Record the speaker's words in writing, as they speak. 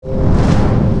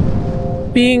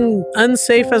being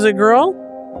unsafe as a girl,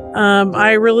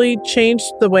 I really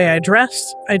changed the way I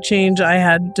dressed. I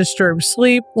had disturbed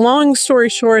sleep. Long story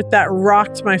short, that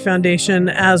rocked my foundation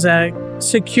as a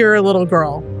secure little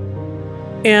girl.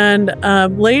 And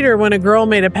later, when a girl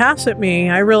made a pass at me,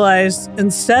 I realized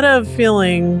instead of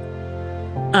feeling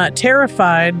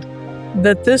terrified,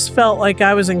 that this felt like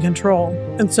I was in control.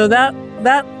 And so that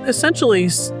essentially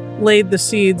laid the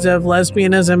seeds of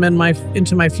lesbianism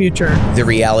into my future. The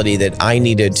reality that I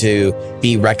needed to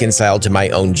be reconciled to my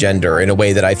own gender in a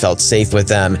way that I felt safe with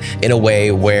them, in a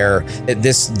way where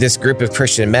this group of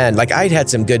Christian men, like I'd had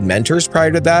some good mentors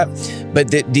prior to that, but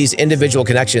these individual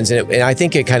connections, and I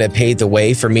think it kind of paved the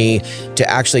way for me to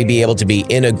actually be able to be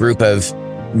in a group of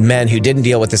men who didn't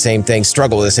deal with the same things,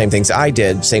 struggle with the same things I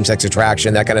did, same-sex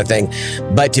attraction, that kind of thing,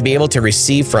 but to be able to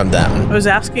receive from them. I was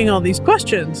asking all these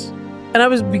questions. And I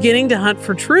was beginning to hunt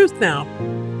for truth now.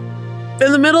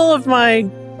 In the middle of my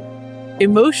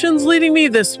emotions leading me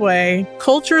this way,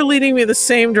 culture leading me the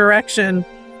same direction,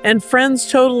 and friends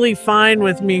totally fine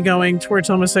with me going towards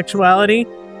homosexuality,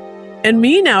 and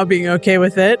me now being okay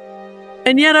with it.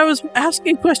 And yet I was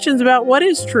asking questions about what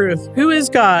is truth? Who is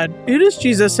God? Who does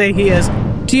Jesus say he is?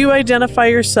 Do you identify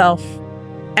yourself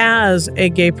as a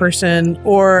gay person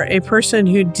or a person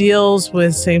who deals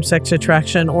with same-sex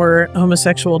attraction or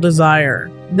homosexual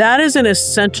desire? That is an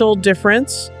essential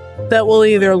difference that will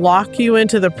either lock you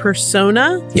into the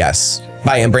persona. Yes,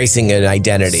 by embracing an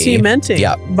identity. Cementing.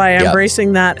 By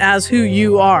embracing that as who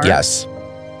you are. Yes.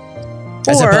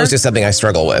 As opposed to something I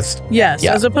struggle with. Yes,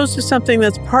 as opposed to something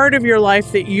that's part of your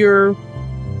life that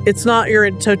it's not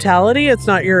your totality, it's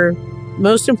not your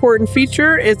most important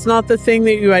feature, it's not the thing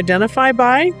that you identify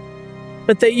by,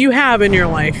 but that you have in your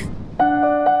life.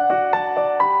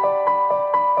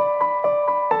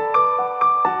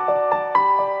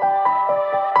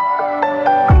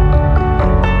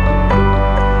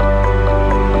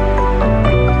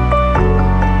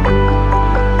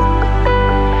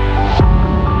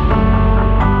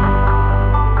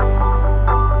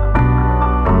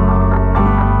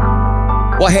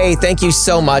 Well, hey, thank you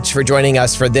so much for joining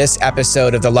us for this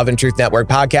episode of the Love and Truth Network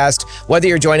podcast. Whether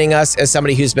you're joining us as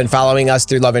somebody who's been following us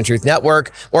through Love and Truth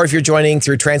Network, or if you're joining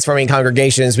through Transforming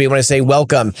Congregations, we want to say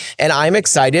welcome. And I'm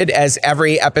excited, as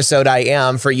every episode I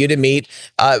am, for you to meet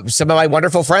some of my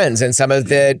wonderful friends and some of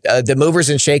the movers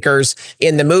and shakers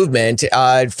in the movement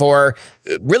for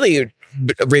really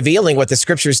revealing what the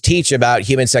scriptures teach about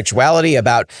human sexuality,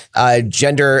 about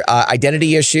gender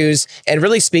identity issues, and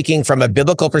really speaking from a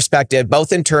biblical perspective,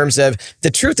 both in terms of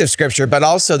the truth of scripture, but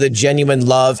also the genuine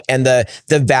love and the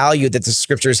value that the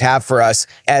scriptures have for us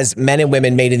as men and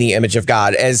women made in the image of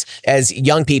God, as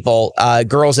young people,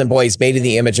 girls and boys made in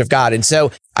the image of God. And so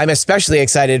I'm especially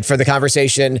excited for the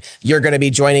conversation you're going to be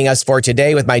joining us for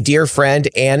today with my dear friend,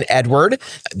 Ann Edward.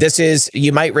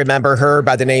 You might remember her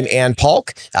by the name Ann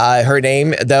Paulk. Her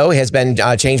name, though, has been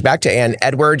changed back to Ann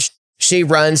Edward. She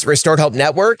runs Restored Hope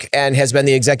Network and has been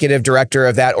the executive director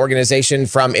of that organization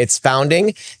from its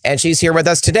founding. And she's here with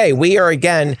us today. We are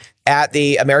again at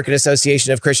the American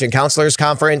Association of Christian Counselors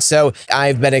Conference. So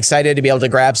I've been excited to be able to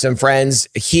grab some friends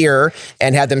here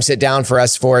and have them sit down for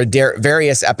us for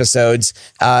various episodes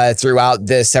throughout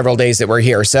the several days that we're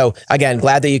here. So again,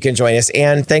 glad that you can join us.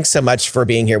 And thanks so much for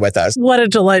being here with us. What a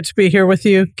delight to be here with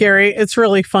you, Gary. It's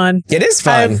really fun. It is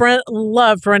fun. I've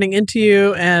loved running into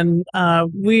you, and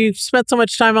we've spent so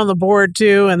much time on the board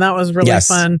too. And that was really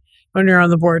fun when you're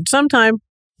on the board sometime.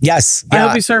 Yes. I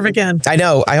hope you serve again. I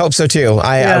know. I hope so too.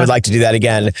 I would like to do that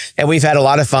again. And we've had a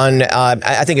lot of fun.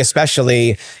 I think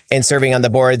especially in serving on the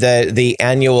board, the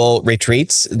annual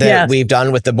retreats that we've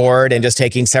done with the board and just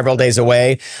taking several days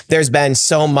away. There's been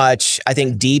so much, I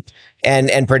think, deep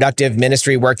and productive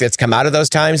ministry work that's come out of those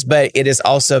times, but it has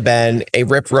also been a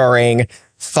rip-roaring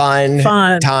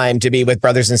fun time to be with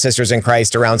brothers and sisters in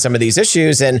Christ around some of these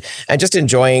issues and just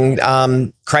enjoying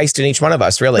Christ in each one of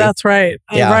us, really. That's right.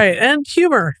 Yeah. Right. And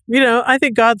humor. I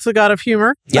think God's the God of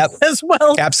humor as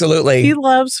well. Absolutely. He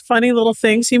loves funny little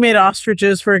things. He made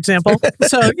ostriches, for example.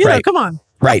 So, come on.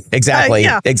 Right. Exactly.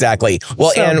 Exactly.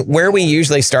 Well, and where we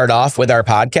usually start off with our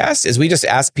podcast is we just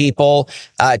ask people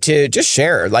to just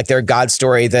share like their God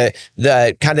story, the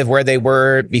kind of where they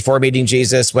were before meeting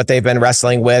Jesus, what they've been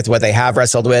wrestling with, what they have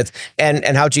wrestled with, and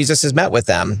how Jesus has met with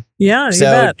them. Yeah, so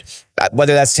you bet.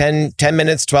 Whether that's 10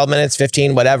 minutes, 12 minutes,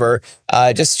 15, whatever,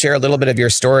 just share a little bit of your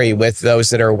story with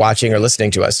those that are watching or listening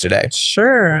to us today.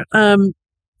 Sure.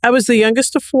 I was the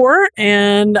youngest of four,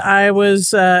 and I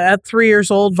was, at 3 years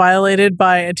old, violated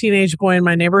by a teenage boy in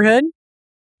my neighborhood.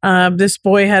 This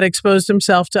boy had exposed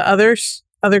himself to other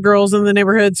girls in the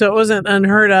neighborhood, so it wasn't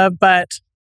unheard of, but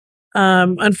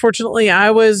unfortunately,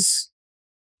 I was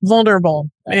vulnerable,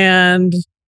 and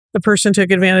the person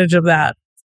took advantage of that.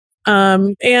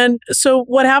 And so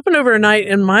what happened overnight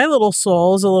in my little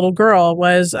soul as a little girl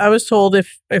was I was told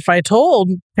if I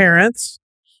told parents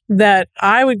that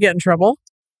I would get in trouble,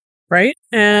 right?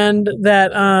 And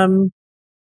that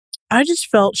I just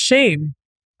felt shame.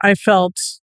 I felt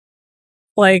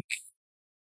like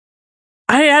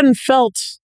I hadn't felt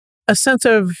a sense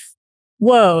of,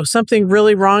 whoa, something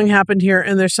really wrong happened here,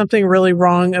 and there's something really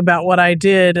wrong about what I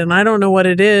did, and I don't know what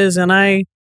it is, and I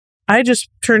just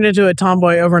turned into a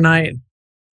tomboy overnight.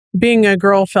 Being a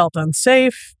girl felt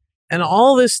unsafe, and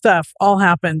all this stuff all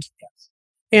happened.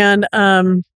 And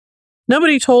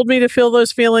nobody told me to feel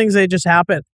those feelings. They just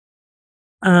happened.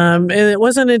 And it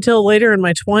wasn't until later in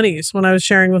my 20s when I was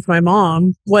sharing with my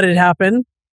mom what had happened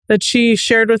that she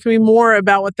shared with me more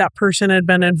about what that person had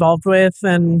been involved with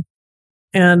and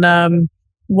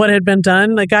what had been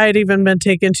done. The guy had even been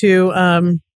taken to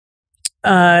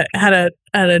had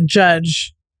a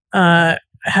judge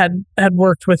had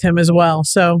worked with him as well.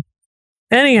 So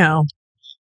anyhow,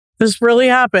 this really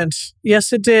happened.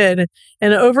 Yes, it did.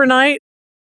 And overnight,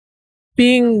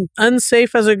 being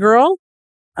unsafe as a girl,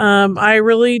 I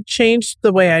really changed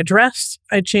the way I dressed.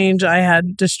 I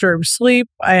had disturbed sleep.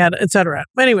 I had, etc.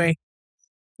 Anyway,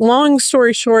 long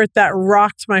story short, that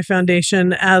rocked my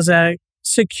foundation as a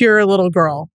secure little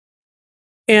girl.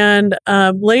 And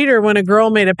later, when a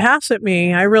girl made a pass at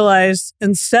me, I realized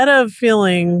instead of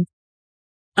feeling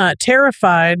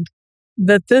terrified,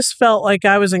 that this felt like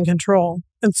I was in control.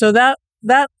 And so that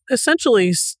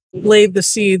essentially laid the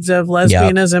seeds of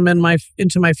lesbianism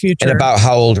into my future. And about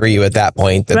how old were you at that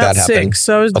point that happened? 6.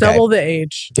 So I was double the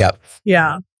age. Yep.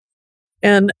 Yeah.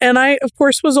 And I, of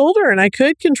course, was older and I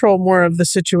could control more of the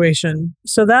situation.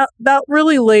 So that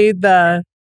really laid the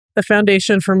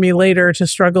foundation for me later to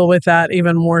struggle with that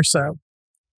even more so.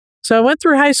 So I went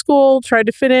through high school, tried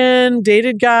to fit in,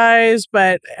 dated guys,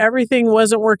 but everything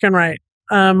wasn't working right.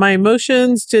 My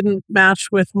emotions didn't match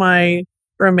with my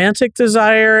romantic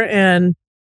desire, and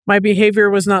my behavior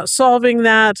was not solving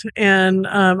that. And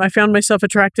I found myself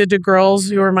attracted to girls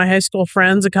who were my high school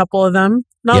friends, a couple of them,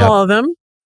 not all of them.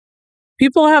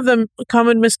 People have the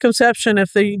common misconception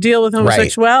if they deal with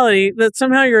homosexuality that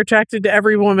somehow you're attracted to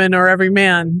every woman or every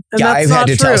man. And that's I've had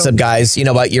to tell some guys, you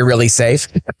know what, you're really safe.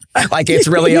 Like it's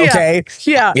really okay.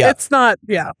 Yeah, it's not,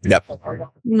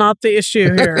 not the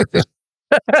issue here.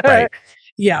 Right.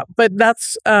 Yeah, but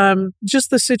that's just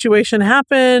the situation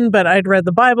happened, but I'd read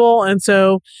the Bible. And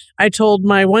so I told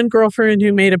my one girlfriend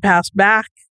who made a pass back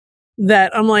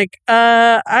that I'm like,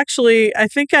 actually, I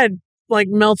think I'd like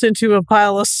melt into a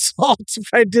pile of salt if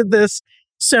I did this.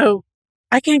 So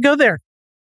I can't go there.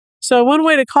 So I went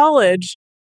away to college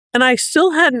and I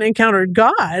still hadn't encountered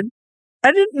God.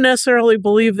 I didn't necessarily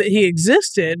believe that he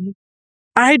existed.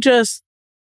 I just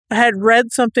had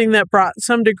read something that brought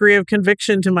some degree of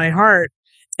conviction to my heart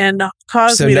and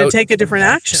caused me to take a different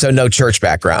action. So no church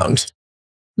background.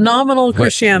 Nominal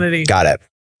Christianity. Got it.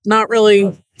 Not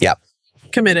really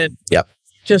committed. Yep.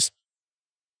 Just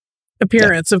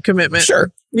appearance of commitment.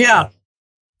 Sure. Yeah.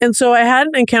 And so I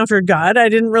hadn't encountered God. I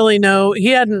didn't really know. He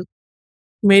hadn't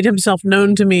made himself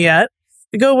known to me yet.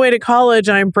 I go away to college.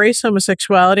 I embrace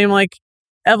homosexuality. I'm like,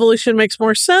 evolution makes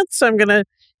more sense.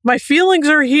 My feelings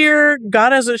are here.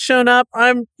 God hasn't shown up.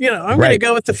 I'm going to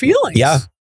go with the feelings. Yeah.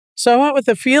 So I went with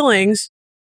the feelings,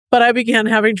 but I began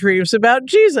having dreams about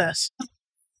Jesus. It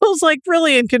was like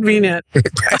really inconvenient.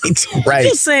 Right.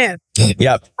 Just saying.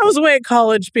 Yep. I was away at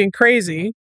college being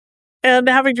crazy and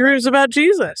having dreams about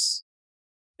Jesus.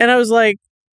 And I was like,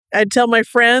 I'd tell my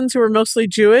friends who were mostly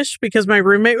Jewish because my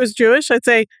roommate was Jewish. I'd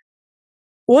say,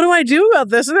 what do I do about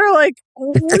this? And they're like,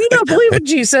 we don't believe in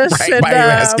Jesus. Right. And,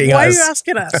 why are you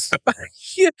asking us? But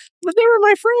they were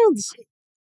my friends.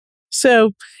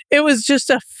 So it was just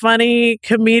a funny,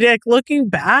 comedic, looking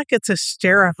back, it's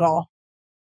hysterical.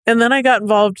 And then I got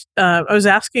involved. I was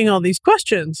asking all these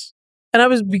questions and I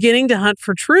was beginning to hunt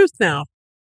for truth now.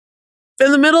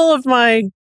 In the middle of my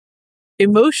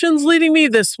emotions leading me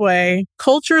this way,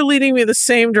 culture leading me the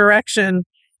same direction,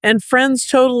 and friends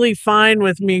totally fine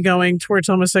with me going towards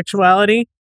homosexuality,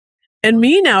 and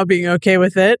me now being okay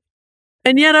with it.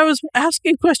 And yet I was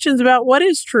asking questions about what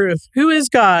is truth? Who is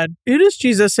God? Who does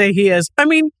Jesus say he is? I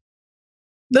mean,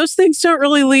 those things don't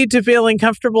really lead to feeling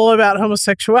comfortable about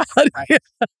homosexuality.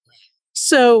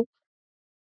 So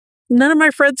none of my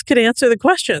friends could answer the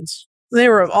questions. They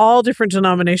were of all different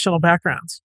denominational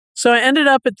backgrounds. So I ended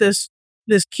up at this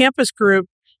campus group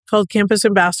called Campus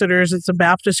Ambassadors. It's a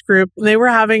Baptist group. They were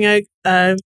having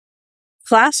a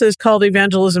classes called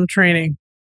evangelism training,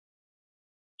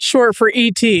 short for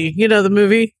ET. You know the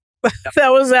movie that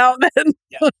was out then.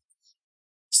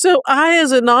 So I,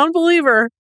 as a non-believer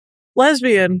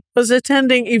lesbian, was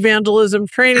attending evangelism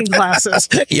training classes.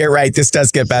 You're right. This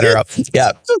does get better.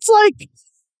 Yeah. It's like,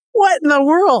 what in the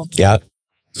world? Yeah.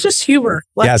 It's just humor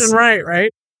left and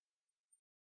right?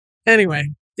 Anyway,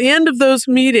 the end of those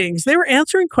meetings, they were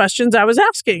answering questions I was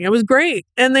asking. It was great.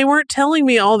 And they weren't telling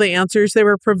me all the answers. They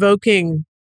were provoking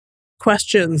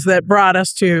questions that brought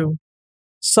us to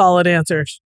solid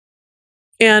answers.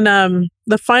 And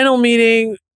the final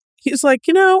meeting, he's like,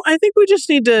 I think we just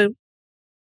need to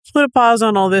put a pause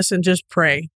on all this and just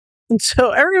pray. And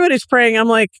so everybody's praying. I'm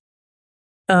like,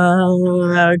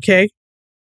 okay.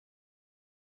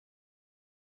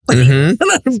 And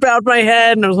I bowed my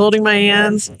head and I was holding my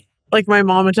hands like my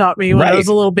mom had taught me when I was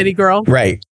a little bitty girl.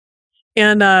 Right.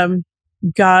 And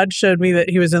God showed me that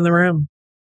he was in the room.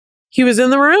 He was in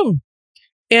the room.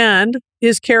 And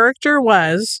his character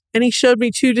was, and he showed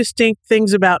me two distinct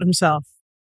things about himself.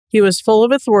 He was full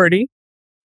of authority,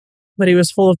 but he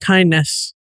was full of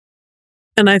kindness.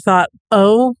 And I thought,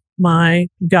 oh my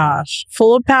gosh,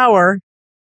 full of power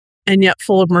and yet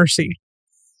full of mercy.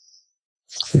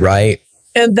 Right.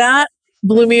 And that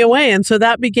blew me away. And so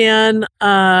that began,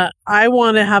 I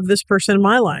want to have this person in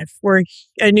my life where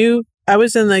I knew I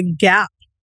was in the gap.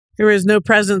 There was no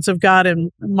presence of God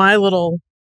in my little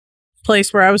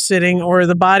place where I was sitting or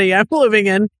the body I'm living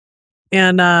in.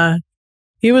 And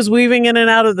he was weaving in and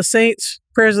out of the saints,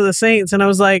 prayers of the saints. And I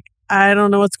was like, I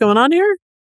don't know what's going on here.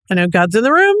 I know God's in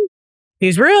the room.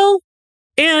 He's real.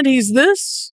 And he's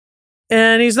this.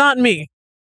 And he's not me.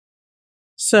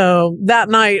 So that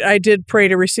night I did pray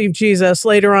to receive Jesus.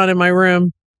 Later on in my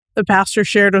room, the pastor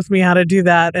shared with me how to do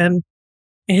that. And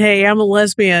hey, I'm a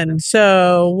lesbian.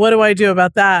 So what do I do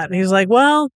about that? And he's like,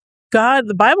 well, God,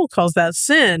 the Bible calls that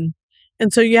sin.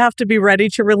 And so you have to be ready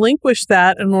to relinquish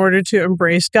that in order to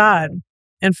embrace God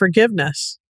and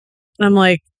forgiveness. And I'm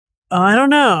like, oh, I don't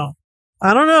know.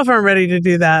 I don't know if I'm ready to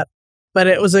do that. But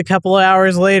it was a couple of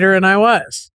hours later and I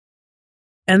was.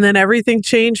 And then everything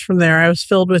changed from there. I was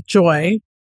filled with joy.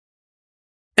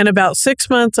 In about 6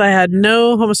 months, I had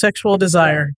no homosexual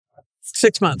desire.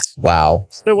 6 months. Wow.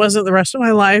 It wasn't the rest of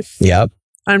my life. Yep.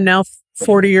 I'm now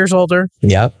 40 years older.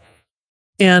 Yep.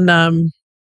 And,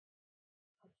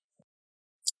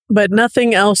 but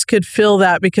nothing else could fill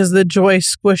that because the joy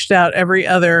squished out every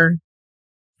other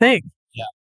thing. Yeah.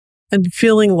 And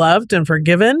feeling loved and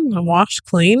forgiven and washed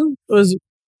clean was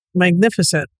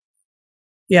magnificent.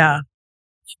 Yeah.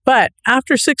 But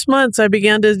after 6 months, I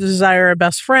began to desire a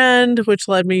best friend, which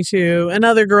led me to, and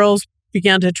other girls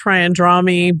began to try and draw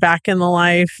me back in the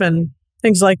life and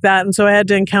things like that. And so I had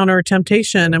to encounter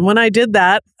temptation. And when I did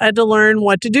that, I had to learn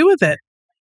what to do with it.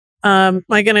 Am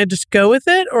I going to just go with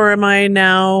it? Or am I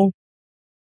now,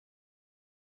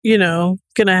 going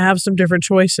to have some different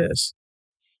choices?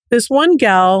 This one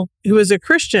gal who was a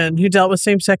Christian who dealt with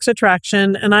same-sex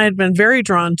attraction, and I had been very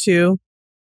drawn to,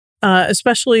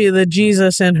 especially the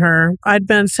Jesus in her. I'd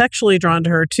been sexually drawn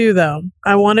to her too, though.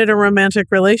 I wanted a romantic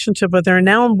relationship with her.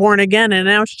 Now I'm born again, and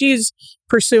now she's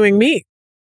pursuing me.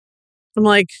 I'm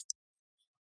like,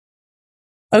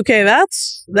 okay,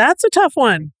 that's a tough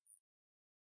one.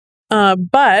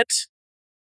 But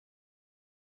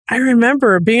I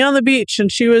remember being on the beach,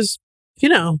 and she was,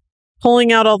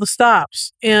 pulling out all the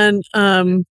stops, and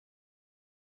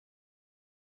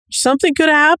something could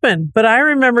have happened. But I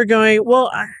remember going, well,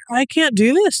 I can't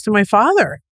do this to my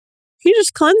father. He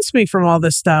just cleansed me from all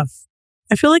this stuff.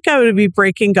 I feel like I would be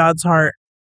breaking God's heart.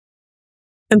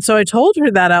 And so I told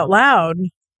her that out loud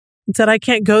and said, I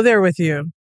can't go there with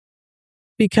you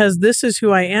because this is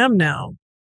who I am now.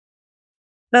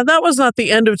 Now, that was not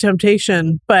the end of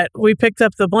temptation, but we picked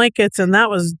up the blankets and that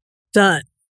was done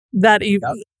that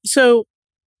evening. So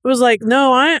it was like,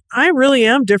 no, I really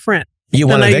am different. You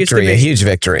won a victory, a huge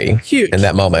victory. Huge. In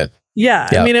that moment. Yeah.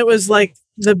 Yep. I mean, it was like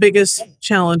the biggest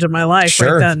challenge of my life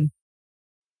right then.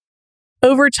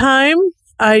 Over time,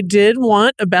 I did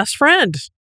want a best friend,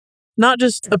 not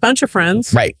just a bunch of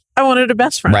friends. Right. I wanted a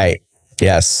best friend. Right.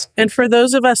 Yes. And for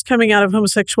those of us coming out of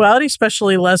homosexuality,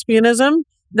 especially lesbianism,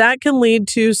 that can lead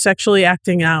to sexually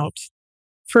acting out.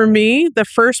 For me, the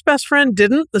first best friend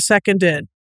didn't, the second did.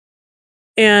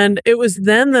 And it was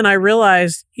then that I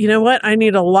realized, you know what? I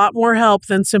need a lot more help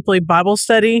than simply Bible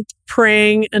study,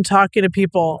 praying, and talking to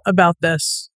people about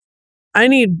this. I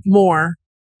need more.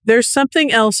 There's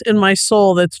something else in my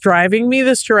soul that's driving me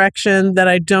this direction that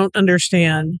I don't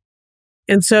understand.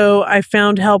 And so I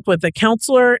found help with a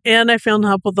counselor and I found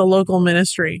help with the local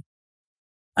ministry.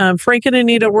 Frank and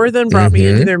Anita Worthen brought me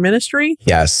into their ministry.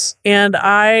 Yes. And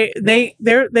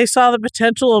they saw the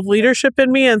potential of leadership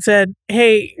in me and said,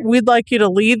 hey, we'd like you to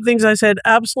lead things. I said,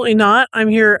 absolutely not. I'm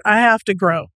here. I have to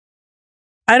grow.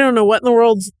 I don't know what in the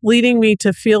world's leading me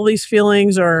to feel these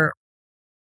feelings or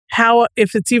how,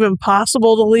 if it's even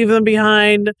possible to leave them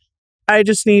behind. I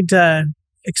just need to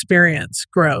experience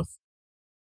growth.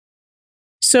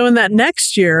 So in that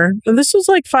next year, and this was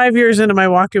like 5 years into my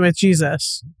walking with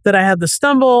Jesus, that I had the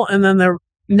stumble and then the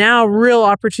now real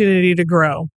opportunity to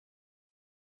grow.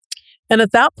 And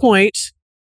at that point,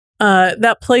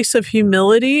 that place of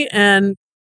humility and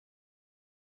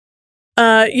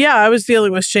I was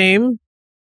dealing with shame.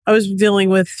 I was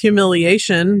dealing with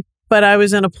humiliation, but I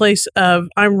was in a place of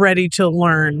I'm ready to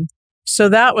learn. So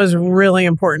that was really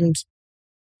important.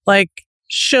 Like,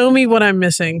 show me what I'm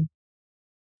missing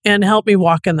and help me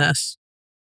walk in this.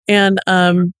 And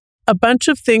a bunch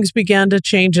of things began to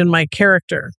change in my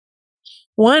character.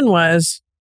 One was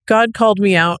God called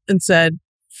me out and said,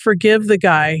 forgive the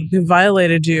guy who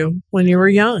violated you when you were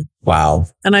young. Wow.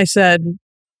 And I said,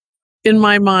 in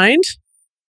my mind,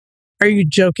 are you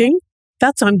joking?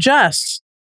 That's unjust.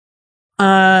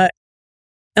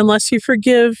 Unless you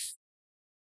forgive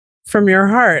from your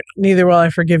heart, neither will I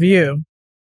forgive you.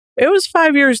 It was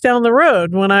 5 years down the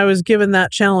road when I was given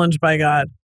that challenge by God.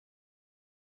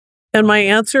 And my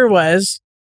answer was,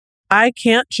 I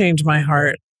can't change my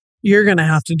heart. You're going to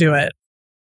have to do it.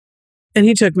 And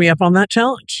he took me up on that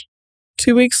challenge.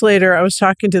 2 weeks later, I was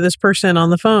talking to this person on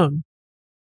the phone.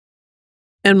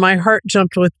 And my heart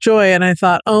jumped with joy. And I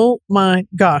thought, oh my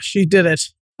gosh, you did it.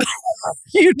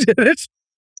 You did it.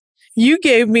 You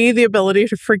gave me the ability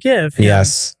to forgive him.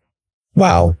 Yes.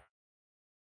 Wow.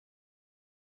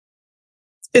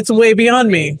 It's way beyond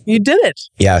me. You did it.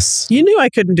 Yes. You knew I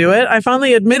couldn't do it. I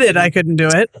finally admitted I couldn't do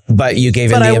it. But you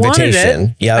gave him the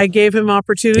invitation. Yeah. I gave him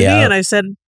opportunity and I said,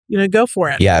 go for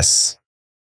it. Yes.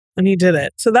 And he did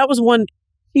it. So that was one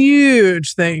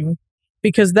huge thing,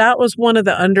 because that was one of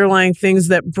the underlying things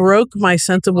that broke my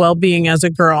sense of well-being as a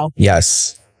girl.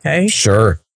 Yes. Okay.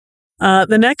 Sure.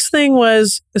 The next thing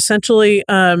was essentially,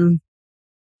 and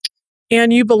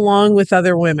you belong with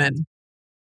other women.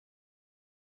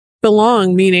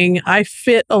 Belong, meaning I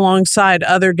fit alongside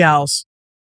other gals.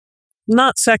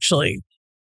 Not sexually,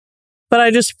 but I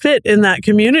just fit in that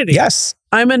community. Yes.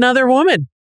 I'm another woman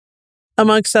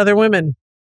amongst other women.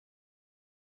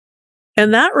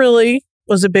 And that really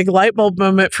was a big light bulb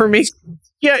moment for me.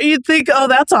 Yeah, you'd think, oh,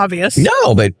 that's obvious.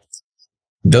 No, but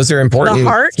those are important. The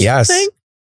heart thing?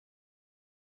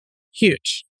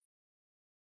 Huge.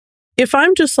 If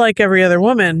I'm just like every other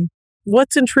woman,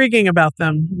 what's intriguing about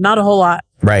them? Not a whole lot.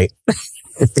 Right.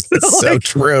 It's so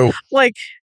true. Like,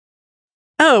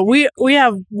 oh, we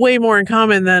have way more in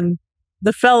common than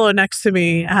the fellow next to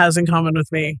me has in common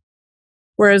with me.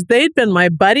 Whereas they'd been my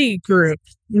buddy group,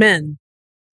 men,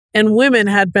 and women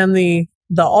had been the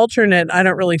alternate, I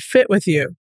don't really fit with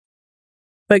you.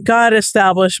 But God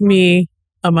established me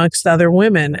amongst other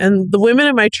women. And the women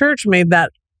in my church made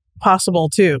that possible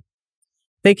too.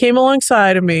 They came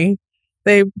alongside of me.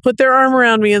 They put their arm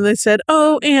around me and they said,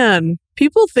 oh, Anne,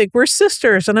 people think we're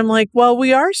sisters. And I'm like, well,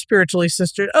 we are spiritually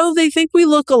sisters. Oh, they think we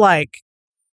look alike.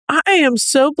 I am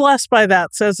so blessed by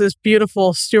that, says this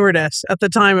beautiful stewardess. At the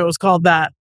time, it was called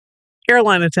that.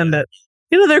 Airline attendant.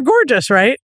 They're gorgeous,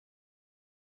 right?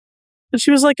 And she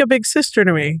was like a big sister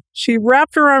to me. She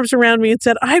wrapped her arms around me and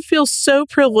said, I feel so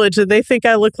privileged that they think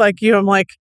I look like you. I'm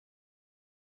like,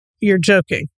 you're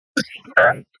joking.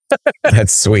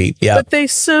 That's sweet. Yeah. But they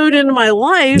sewed into my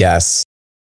life. Yes.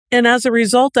 And as a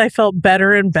result, I felt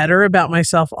better and better about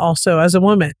myself also as a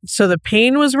woman. So the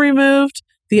pain was removed.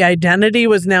 The identity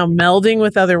was now melding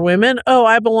with other women. Oh,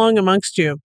 I belong amongst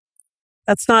you.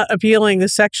 That's not appealing to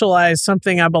sexualize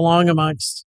something I belong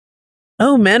amongst.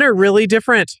 Oh, men are really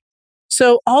different.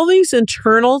 So all these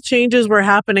internal changes were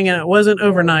happening, and it wasn't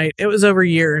overnight. It was over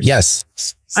years. Yes.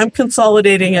 I'm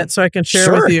consolidating it so I can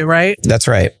share with you, right? That's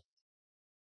right.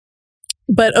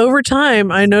 But over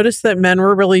time, I noticed that men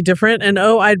were really different, and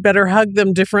I'd better hug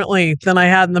them differently than I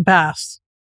had in the past.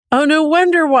 Oh, no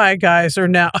wonder why guys are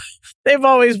now, they've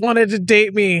always wanted to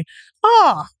date me.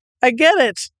 Oh, I get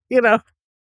it. It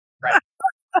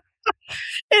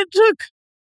took,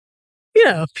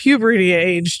 puberty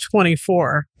age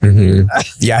 24. Mm-hmm.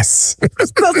 Yes.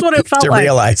 That's what it felt to like.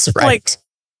 Realize, right. Like,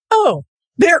 oh,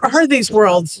 there are these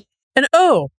worlds. And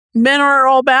men are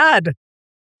all bad.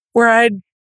 Where I'd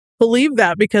believed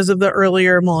that because of the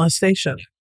earlier molestation.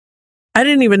 I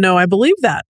didn't even know I believed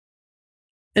that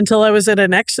until I was at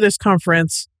an Exodus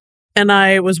conference and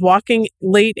I was walking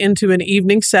late into an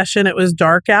evening session. It was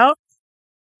dark out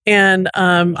and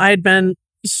I had been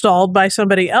stalled by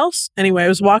somebody else. Anyway, I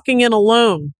was walking in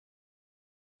alone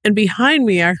and behind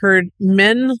me, I heard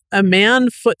a man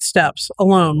footsteps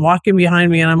alone walking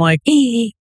behind me. And I'm like,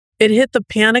 it hit the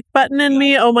panic button in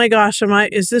me. Oh my gosh,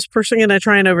 is this person going to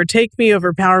try and overtake me,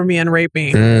 overpower me, and rape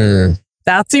me?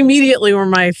 That's immediately where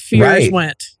my fears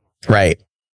went. Right.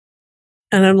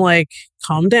 And I'm like,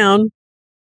 calm down,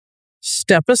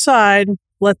 step aside,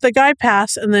 let the guy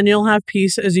pass, and then you'll have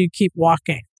peace as you keep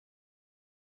walking.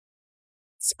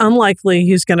 It's unlikely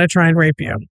he's going to try and rape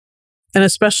you. And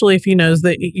especially if he knows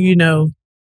that, you're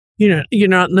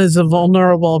not in as a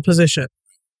vulnerable position.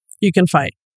 You can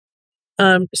fight.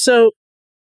 So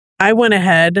I went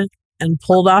ahead and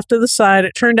pulled off to the side.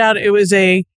 It turned out it was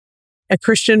a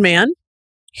Christian man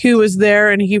who was there,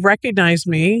 and he recognized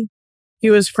me. He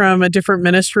was from a different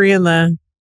ministry in the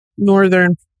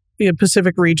northern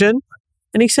Pacific region.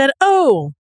 And he said,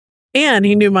 "Oh," and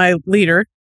he knew my leader.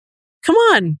 "Come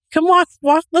on, come walk.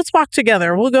 Let's walk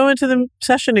together. We'll go into the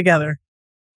session together."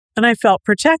 And I felt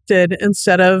protected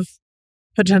instead of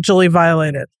potentially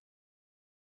violated.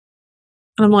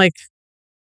 And I'm like,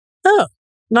 oh,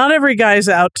 not every guy's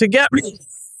out to get me.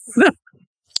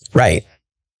 Right.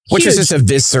 Which is just a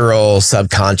visceral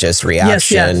subconscious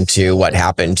reaction to what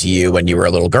happened to you when you were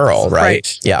a little girl,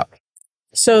 right? Yeah.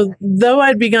 So though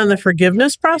I'd begun the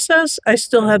forgiveness process, I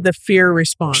still had the fear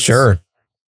response. Sure.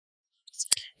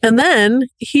 And then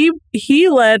he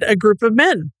led a group of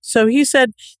men. So he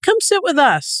said, "Come sit with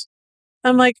us."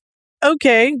 I'm like,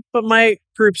 okay, but my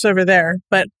group's over there.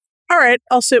 But all right,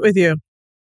 I'll sit with you.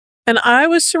 And I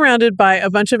was surrounded by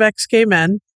a bunch of ex-gay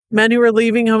men who were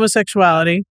leaving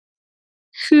homosexuality,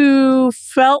 who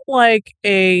felt like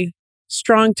a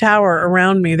strong tower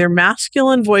around me. Their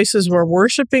masculine voices were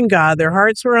worshiping God. Their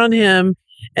hearts were on him.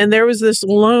 And there was this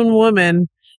lone woman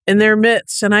in their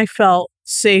midst, and I felt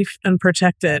safe and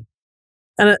protected.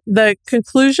 And the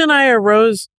conclusion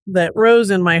rose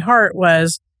in my heart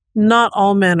was, not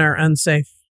all men are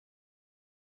unsafe.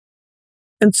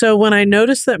 And so when I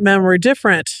noticed that men were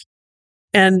different,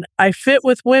 and I fit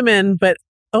with women, but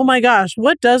oh my gosh,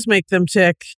 what does make them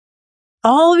tick?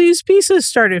 All these pieces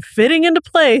started fitting into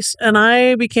place, and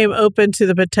I became open to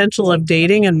the potential of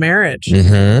dating and marriage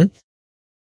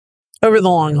over the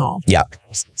long haul. Yeah.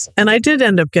 And I did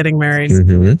end up getting married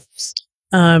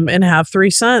and have 3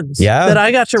 sons that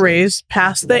I got to raise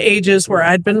past the ages where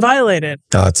I'd been violated.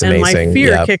 Oh, that's amazing. And my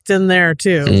fear kicked in there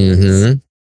too.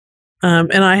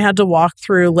 And I had to walk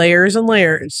through layers and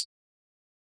layers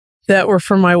that were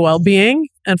for my well-being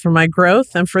and for my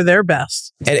growth and for their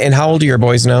best. And how old are your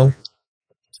boys now?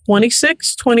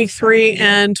 26, 23,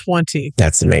 and 20.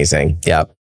 That's amazing.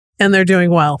 Yep. And they're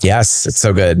doing well. Yes, it's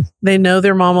so good. They know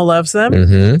their mama loves them.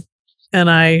 And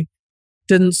I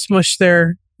didn't smush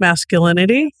their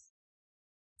masculinity.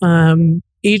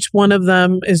 Each one of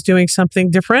them is doing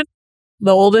something different.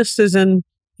 The oldest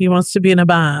he wants to be in a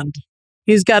band.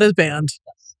 He's got his band.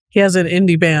 He has an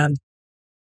indie band.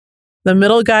 The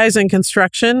middle guy's in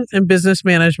construction and business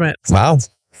management. Wow.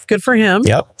 Good for him.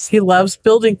 Yep. He loves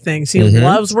building things. He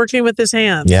loves working with his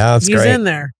hands. Yeah, that's great. He's in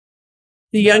there.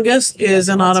 The youngest is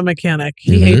an auto mechanic.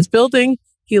 He hates building.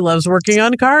 He loves working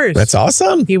on cars. That's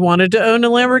awesome. He wanted to own a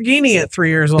Lamborghini at 3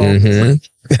 years old.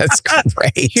 That's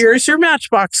great. Here's your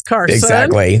Matchbox car,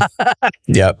 exactly. son.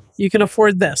 Yep. You can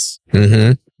afford this.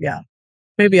 Yeah.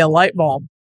 Maybe a light bulb.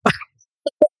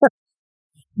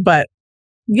 But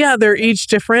yeah, they're each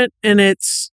different, and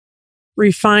it's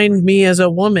refined me as a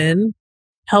woman,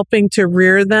 helping to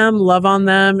rear them, love on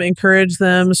them, encourage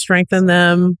them, strengthen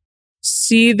them,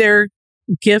 see their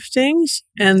giftings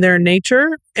and their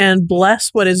nature, and bless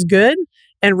what is good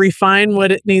and refine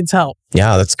what it needs help.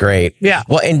 Yeah, that's great. Yeah.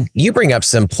 Well, and you bring up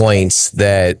some points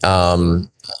that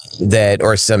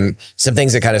or some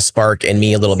things that kind of spark in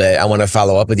me a little bit. I want to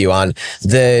follow up with you on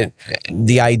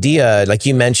the idea, like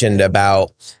you mentioned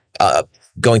about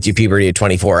going through puberty at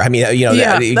 24. I mean,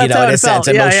 in a sense,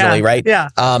 emotionally, right? Yeah.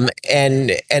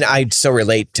 And I so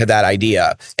relate to that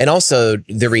idea. And also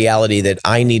the reality that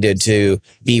I needed to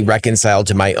be reconciled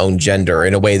to my own gender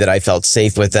in a way that I felt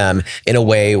safe with them, in a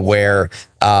way where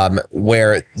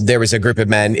there was a group of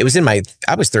men. It was I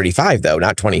was 35 though,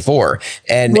 not 24.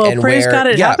 And praise God,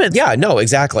 it happened. Yeah, no,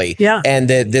 exactly. Yeah. And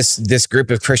this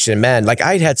group of Christian men, like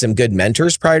I'd had some good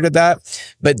mentors prior to that,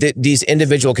 but these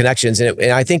individual connections, and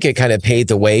I think it kind of paved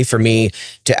the way for me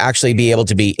to actually be able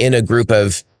to be in a group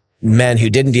of men who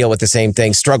didn't deal with the same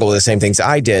things, struggle with the same things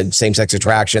I did, same-sex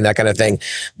attraction, that kind of thing,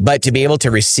 but to be able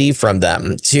to receive from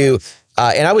them,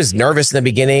 and I was nervous in the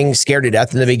beginning, scared to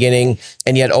death in the beginning.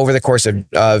 And yet over the course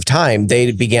of time,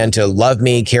 they began to love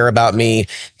me, care about me,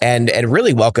 and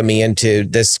really welcome me into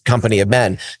this company of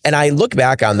men. And I look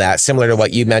back on that, similar to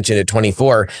what you mentioned at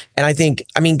 24. And I think,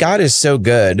 God is so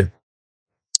good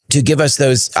to give us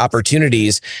those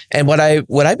opportunities. And what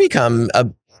I become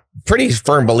pretty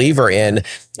firm believer in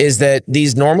is that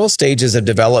these normal stages of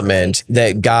development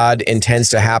that God intends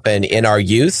to happen in our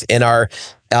youth, in our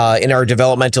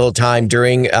developmental time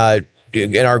during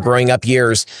in our growing up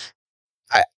years.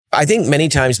 I think many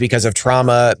times because of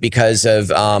trauma, because of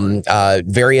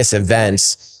various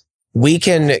events, we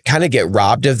can kind of get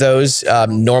robbed of those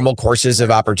normal courses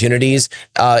of opportunities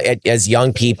as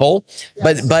young people.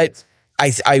 But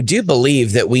I do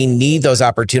believe that we need those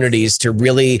opportunities to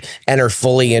really enter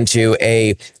fully into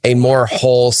a more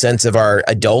whole sense of our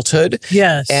adulthood.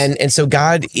 Yes. And so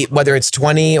God, whether it's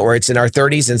 20 or it's in our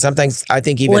 30s, and sometimes I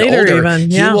think even Later older,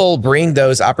 yeah. He will bring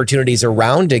those opportunities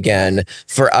around again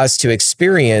for us to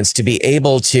experience, to be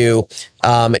able to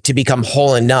become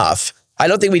whole enough. I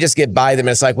don't think we just get by them.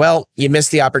 It's like, well, you missed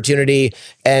the opportunity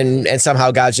and somehow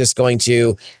God's just going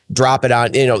to drop it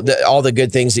on, all the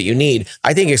good things that you need.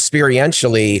 I think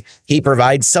experientially, He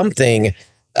provides something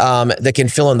that can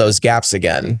fill in those gaps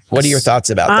again. What are your thoughts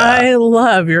about that? I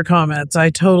love your comments. I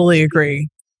totally agree.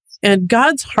 And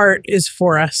God's heart is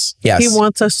for us. Yes. He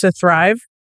wants us to thrive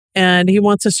and He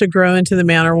wants us to grow into the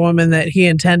man or woman that He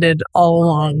intended all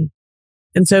along.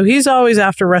 And so He's always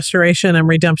after restoration and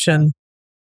redemption.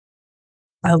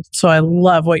 So I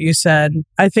love what you said.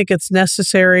 I think it's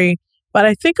necessary, but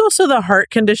I think also the heart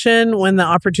condition when the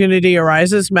opportunity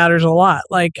arises matters a lot.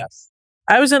 Like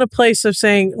I was in a place of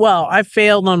saying, well, I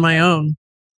failed on my own.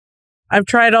 I've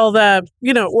tried all the,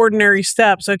 ordinary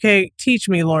steps. Okay, teach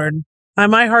me, Lord.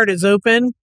 My heart is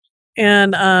open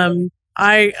and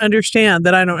I understand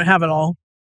that I don't have it all.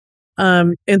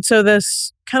 And so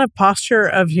this kind of posture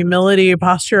of humility, a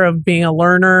posture of being a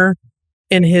learner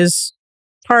in His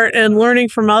heart and learning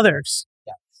from others.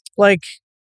 Yeah. Like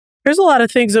there's a lot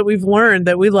of things that we've learned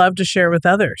that we love to share with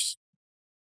others.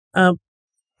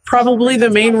 Probably the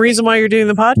main reason why you're doing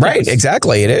the podcast. Right,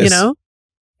 exactly. It is.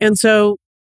 And so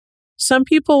some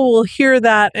people will hear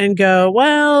that and go,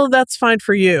 well, that's fine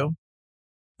for you,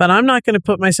 but I'm not going to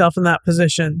put myself in that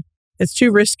position. It's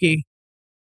too risky.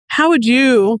 How would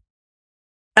you,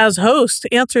 as host,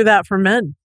 answer that for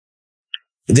men?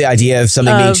 The idea of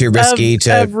something being too risky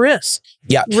of risk.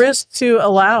 Yeah. Risk to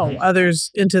allow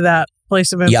others into that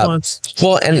place of influence. Yep.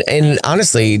 Well, and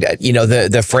honestly,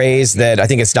 the phrase that I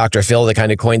think it's Dr. Phil that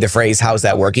kind of coined the phrase, how's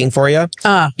that working for you?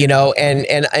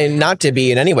 And not to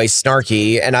be in any way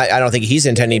snarky, and I don't think he's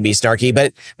intending to be snarky,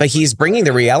 but he's bringing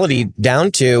the reality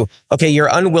down to, okay, you're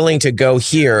unwilling to go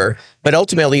here, but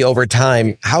ultimately over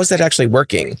time, how is that actually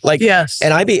working? Yes.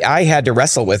 And I had to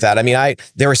wrestle with that. I mean,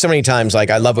 there were so many times,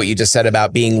 I love what you just said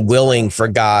about being willing for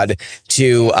God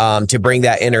to bring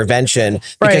that intervention,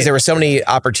 because there were so many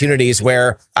opportunities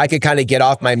where I could kind of get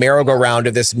off my merry-go-round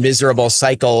of this miserable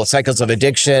cycles of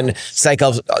addiction,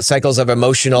 cycles of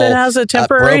emotional that has a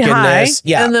temporary high,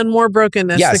 and then more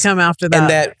brokenness to come after that. And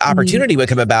that opportunity would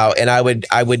come about, and I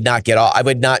would not get off. I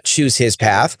would not choose His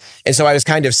path, and so I was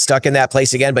kind of stuck in that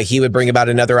place again. But He would bring about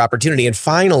another opportunity, and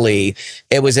finally,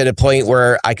 it was at a point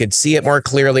where I could see it more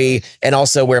clearly, and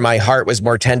also where my heart was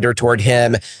more tender toward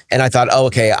Him. And I thought, oh,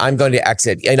 okay, I'm going to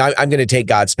exit, and I'm going to take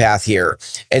God's path here.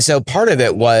 And so part of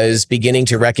it was beginning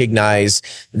to recognize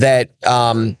that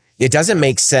it doesn't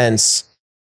make sense.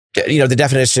 The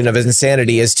definition of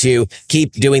insanity is to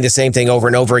keep doing the same thing over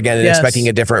and over again and expecting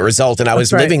a different result. And I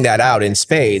was living that out in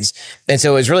spades. And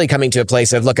so it was really coming to a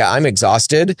place of, look, I'm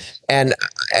exhausted and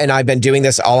I've been doing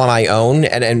this all on my own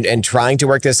and trying to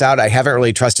work this out. I haven't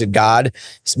really trusted God.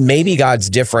 Maybe God's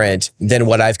different than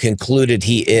what I've concluded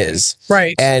He is.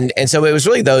 Right. And so it was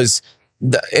really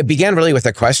it began really with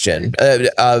a question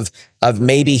of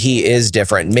maybe He is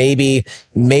different. Maybe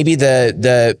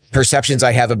the perceptions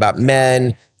I have about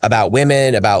men, about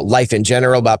women, about life in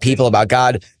general, about people, about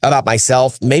God, about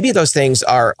myself, maybe those things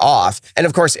are off. And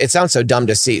of course, it sounds so dumb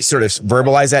to sort of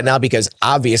verbalize that now, because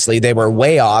obviously they were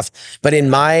way off. But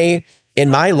in my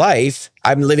life,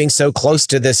 I'm living so close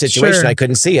to this situation, I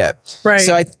couldn't see it. Right.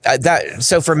 So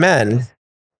so for men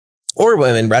or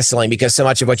women wrestling, because so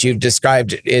much of what you've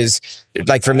described is,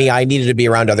 like, for me, I needed to be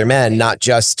around other men, not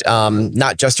just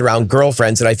around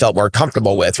girlfriends that I felt more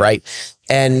comfortable with, right?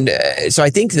 And so I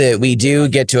think that we do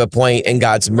get to a point in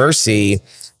God's mercy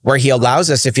where He allows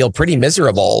us to feel pretty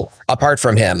miserable apart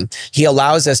from Him. He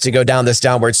allows us to go down this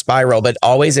downward spiral, but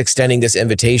always extending this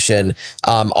invitation,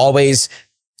 always.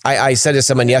 I said to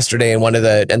someone yesterday in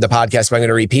the podcast, but I'm going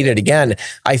to repeat it again.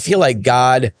 I feel like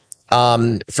God,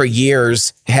 for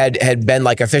years had been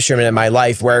like a fisherman in my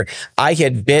life, where I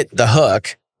had bit the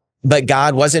hook, but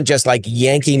God wasn't just like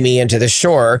yanking me into the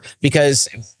shore, because,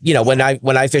 when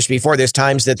I fished before, there's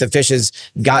times that the fish has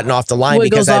gotten off the line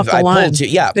because I pulled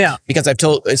too, because I've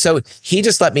told, so He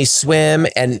just let me swim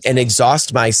and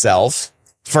exhaust myself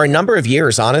for a number of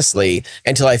years, honestly,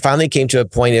 until I finally came to a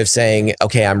point of saying,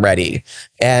 okay, I'm ready.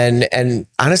 And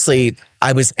honestly,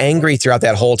 I was angry throughout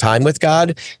that whole time with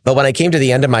God. But when I came to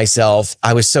the end of myself,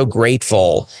 I was so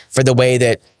grateful for the way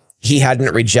that he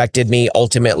hadn't rejected me.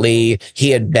 Ultimately, he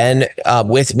had been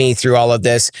with me through all of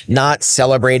this, not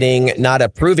celebrating, not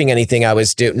approving anything I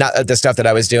was doing, not the stuff that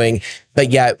I was doing,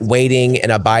 but yet waiting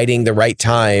and abiding the right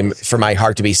time for my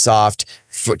heart to be soft,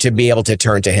 to be able to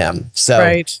turn to him. So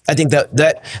Right. I think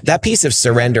that piece of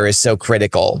surrender is so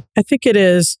critical. I think it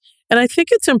is. And I think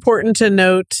it's important to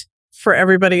note for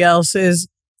everybody else is,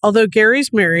 although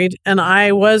Gary's married and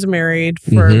I was married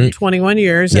for 21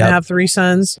 years and have 3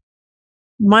 sons,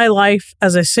 my life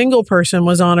as a single person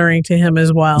was honoring to him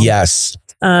as well. Yes.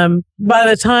 By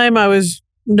the time I was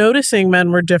noticing men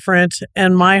were different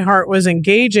and my heart was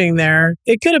engaging there,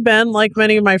 it could have been like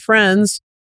many of my friends.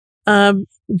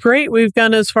 Great, we've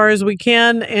gone as far as we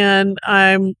can, and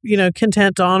I'm,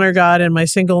 content to honor God in my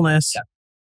singleness.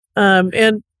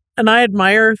 And I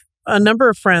admire a number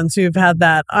of friends who've had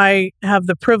that. I have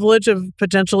the privilege of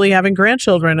potentially having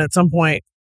grandchildren at some point,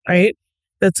 right?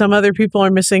 That some other people are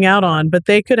missing out on, but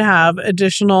they could have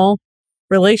additional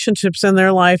relationships in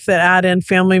their life that add in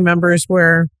family members,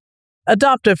 where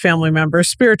adoptive family members,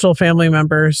 spiritual family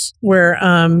members, where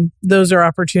those are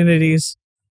opportunities.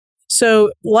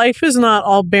 So life is not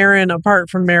all barren apart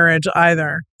from marriage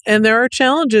either. And there are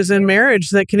challenges in marriage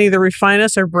that can either refine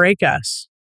us or break us.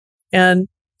 And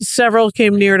several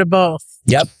came near to both.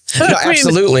 Yep. No,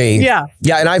 absolutely. Yeah.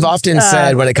 Yeah. And I've often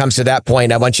said, when it comes to that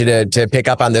point, I want you to pick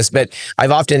up on this, but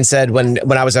I've often said when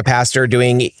I was a pastor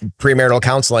doing premarital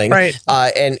counseling, right.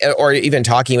 Or even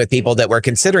talking with people that were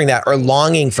considering that or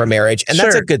longing for marriage, and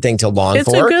that's a good thing to long for.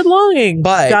 It's a good longing,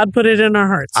 but God put it in our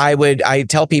hearts. I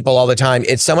tell people all the time,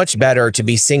 it's so much better to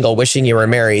be single wishing you were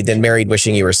married than married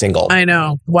wishing you were single. I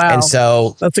know. Wow. And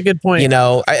so that's a good point.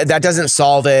 That doesn't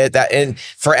solve it. And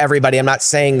for everybody, I'm not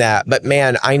saying that, but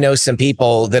man, I know some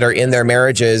people that are in their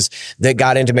marriages that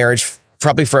got into marriage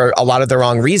probably for a lot of the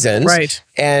wrong reasons. Right.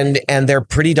 And they're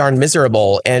pretty darn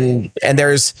miserable. And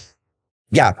there's,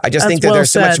 I just think that well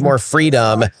there's so said. much more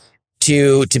freedom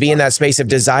to be in that space of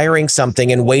desiring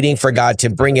something and waiting for God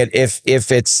to bring it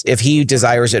if he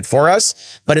desires it for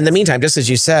us. But in the meantime, just as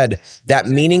you said, that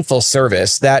meaningful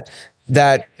service, that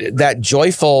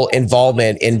joyful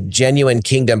involvement in genuine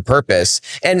kingdom purpose,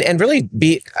 and really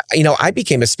I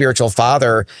became a spiritual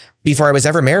father before I was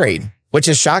ever married, which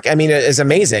is shocking. I mean, it is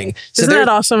amazing. Isn't that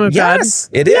awesome of God? Yes,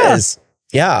 it is.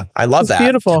 Yeah, I love that.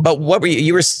 Beautiful. But what were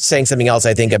you were saying something else,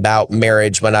 I think, about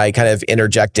marriage when I kind of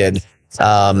interjected.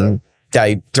 Did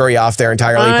I throw you off there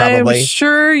entirely? Probably. I'm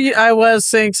sure I was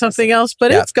saying something else,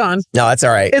 but it's gone. No, that's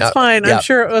all right. It's fine. I'm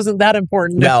sure it wasn't that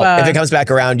important. No, if it comes back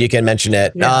around, you can mention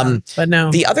it. But no.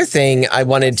 The other thing I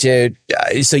wanted to,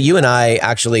 so you and I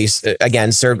actually,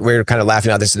 again, served, we were kind of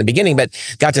laughing about this in the beginning, but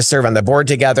got to serve on the board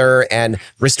together, and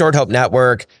Restored Hope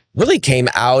Network really came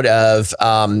out of,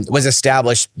 was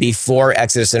established before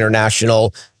Exodus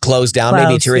International closed down,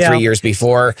 maybe 2 or 3 years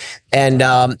before. And,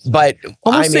 but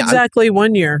almost exactly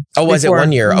 1 year. Oh, was before. it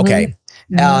 1 year? Okay.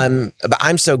 Mm-hmm. But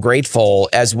I'm so grateful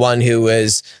as one who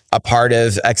was a part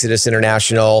of Exodus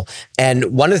International. And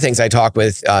one of the things I talk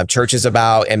with churches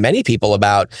about, and many people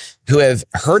about, who have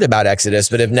heard about Exodus,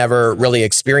 but have never really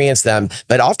experienced them.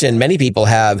 But often many people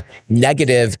have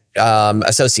negative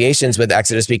associations with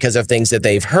Exodus because of things that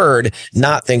they've heard,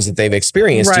 not things that they've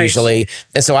experienced usually.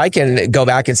 And so I can go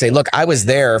back and say, look, I was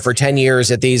there for 10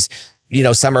 years at these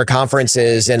summer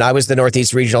conferences, and I was the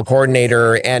Northeast Regional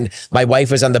Coordinator, and my wife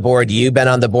was on the board. You've been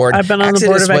on the board. I've been on the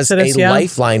board of Exodus. Was a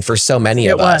lifeline for so many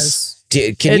of us.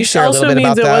 Can you share a little bit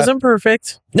about that? It also means it wasn't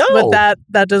perfect. No, but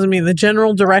that doesn't mean the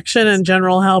general direction and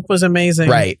general help was amazing.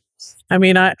 Right. I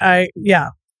mean,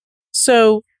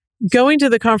 So going to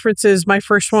the conferences, my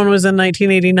first one was in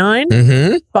 1989.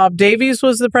 Mm-hmm. Bob Davies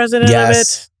was the president of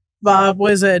it. Bob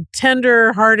was a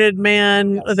tender-hearted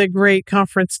man with a great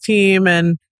conference team,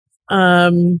 and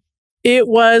it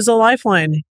was a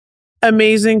lifeline.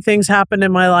 Amazing things happened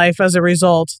in my life as a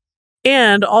result.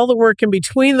 And all the work in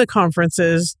between the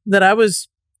conferences that I was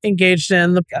engaged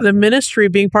in, the ministry,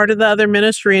 being part of the other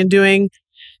ministry and doing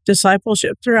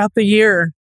discipleship throughout the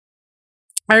year.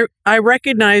 I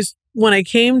recognized when I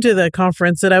came to the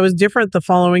conference that I was different the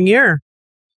following year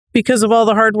because of all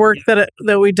the hard work that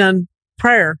we'd done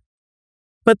prior.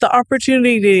 But the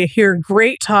opportunity to hear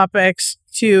great topics,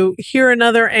 to hear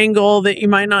another angle that you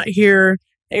might not hear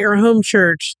at your home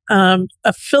church,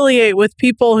 affiliate with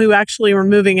people who actually were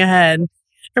moving ahead.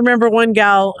 I remember one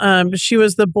gal, she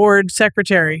was the board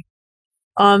secretary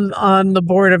on the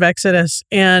board of Exodus.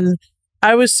 And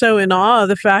I was so in awe of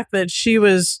the fact that she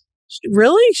was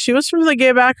Really? She was from the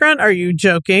gay background? Are you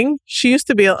joking? She used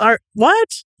to be,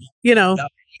 what? You know, No.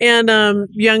 and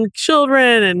young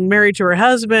children and married to her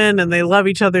husband, and they love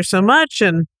each other so much,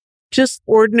 and just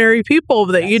ordinary people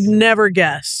that you'd never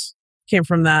guess came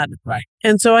from that. Right.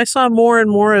 And so I saw more and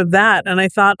more of that, and I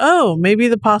thought, oh, maybe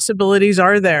the possibilities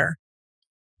are there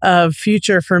of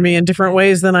future for me in different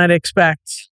ways than I'd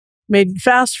expect. Made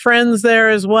fast friends there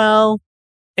as well.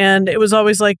 And it was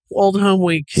always like old home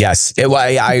week. Yes.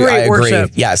 I agree.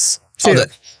 Worship, yes. too.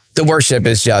 The worship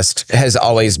has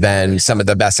always been some of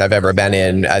the best I've ever been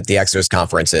in at the Exodus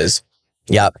conferences.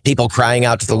 Yep. People crying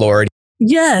out to the Lord.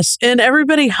 Yes. And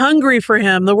everybody hungry for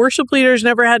him. The worship leaders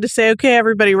never had to say, okay,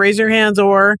 everybody raise your hands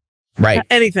or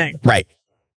anything. Right.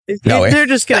 No, they're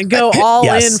just going to go all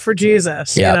yes. in for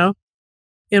Jesus, Yep. you know,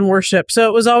 in worship. So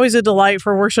it was always a delight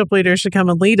for worship leaders to come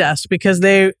and lead us because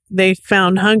they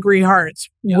found hungry hearts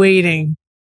waiting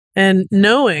and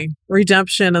knowing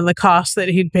redemption and the cost that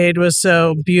he'd paid was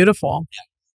so beautiful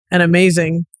and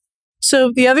amazing.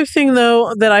 So the other thing,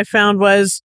 though, that I found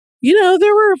was, you know,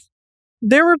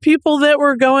 there were people that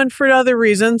were going for other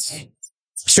reasons.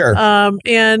 Sure.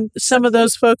 And some of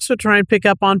those folks would try and pick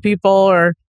up on people,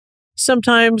 or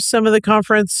sometimes some of the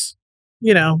conference,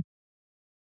 you know,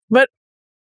 but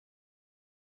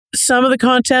some of the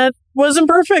content wasn't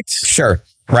perfect. Sure.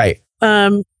 Right.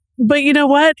 But you know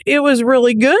what? It was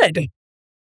really good.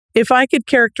 If I could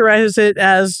characterize it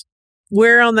as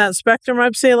where on that spectrum,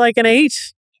 I'd say like an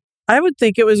 8. I would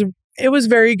think it was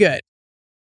very good.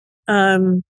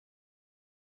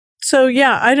 So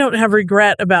yeah, I don't have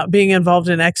regret about being involved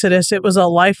in Exodus. It was a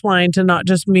lifeline to not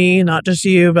just me, not just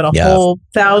you, but a whole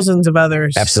thousands of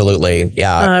others. Absolutely.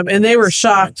 Yeah. And they were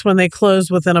shocked when they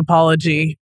closed with an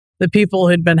apology. The people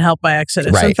who'd been helped by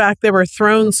Exodus. Right. In fact, they were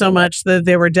thrown so much that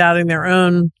they were doubting their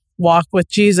own walk with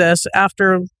Jesus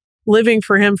after living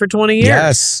for him for 20 years.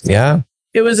 Yes. Yeah.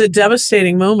 It was a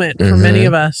devastating moment for many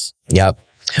of us. Yep.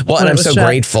 Well, and I'm so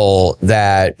grateful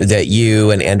that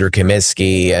you and Andrew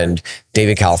Comiskey and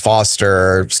David Cal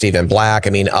Foster, Stephen Black,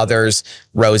 I mean, others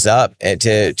rose up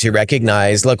to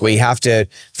recognize, look,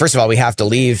 first of all, we have to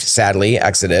leave, sadly,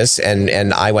 Exodus.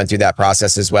 And I went through that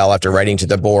process as well after writing to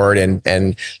the board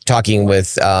and talking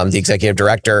with the executive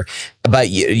director. But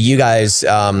you guys,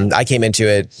 I came into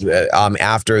it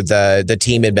after the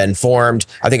team had been formed.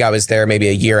 I think I was there maybe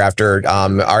a year after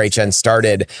RHN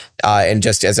started, and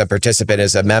just as a participant,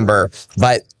 as a member.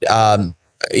 But I'm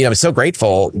so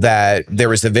grateful that there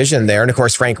was the vision there. And of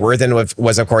course, Frank Worthen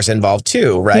was of course involved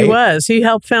too, right? He was. He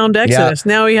helped found Exodus.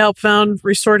 Now he helped found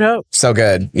Restored Hope. So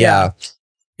good. Yeah.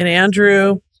 And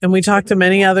Andrew, and we talked to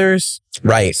many others.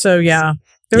 Right. So yeah,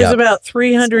 there was about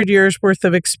 300 years worth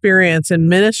of experience in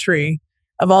ministry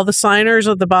of all the signers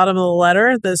at the bottom of the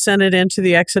letter that sent it into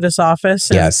the Exodus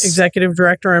office and executive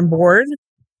director and board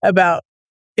about,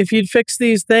 if you'd fix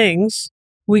these things,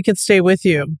 we could stay with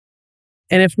you.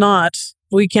 And if not,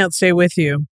 we can't stay with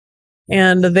you.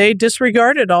 And they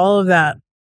disregarded all of that.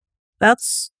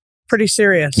 That's pretty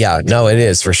serious. Yeah, no, it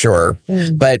is for sure.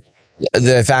 But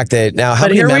the fact that now, how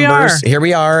many members? Here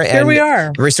we are. Here we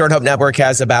are. Restored Hope Network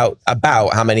has about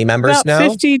how many members about now?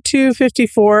 52,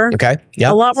 54. Okay.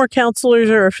 Yeah. A lot more counselors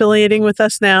are affiliating with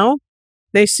us now.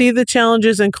 They see the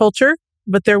challenges in culture,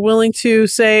 but they're willing to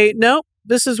say, no,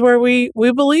 this is where we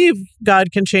believe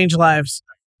God can change lives.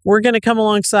 We're going to come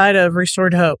alongside of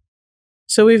Restored Hope.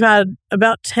 So we've had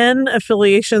about 10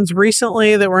 affiliations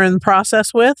recently that we're in the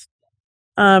process with.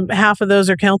 Half of those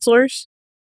are counselors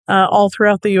all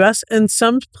throughout the U.S. and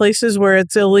some places where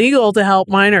it's illegal to help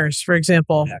minors, for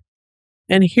example.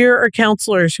 And here are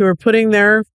counselors who are putting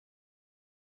they're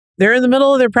in the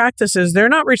middle of their practices. They're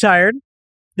not retired.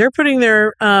 They're putting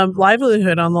their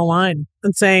livelihood on the line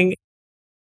and saying,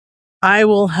 I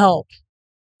will help.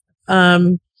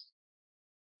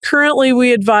 Currently,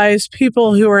 we advise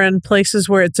people who are in places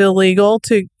where it's illegal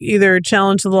to either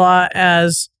challenge the law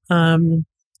as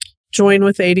join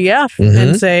with ADF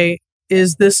and say,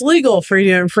 is this legal for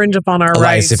you to infringe upon our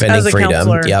rights as a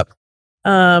counselor? Yep.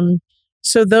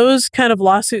 So those kind of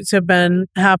lawsuits have been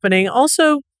happening.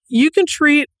 Also, you can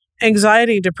treat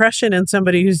anxiety, depression in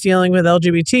somebody who's dealing with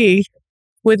LGBT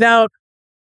without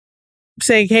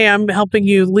saying, hey, I'm helping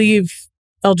you leave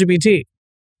LGBT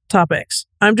topics.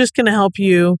 I'm just going to help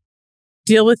you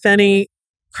deal with any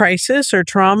crisis or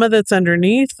trauma that's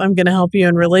underneath. I'm going to help you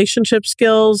in relationship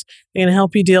skills. I'm going to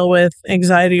help you deal with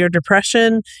anxiety or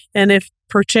depression. And if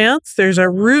perchance there's a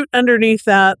root underneath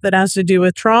that has to do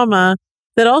with trauma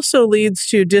that also leads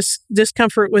to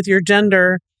discomfort with your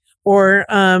gender or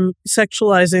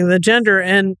sexualizing the gender,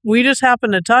 and we just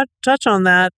happen to touch on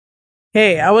that,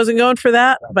 hey, I wasn't going for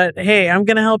that, but hey, I'm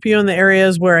going to help you in the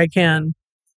areas where I can.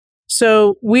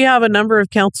 So we have a number of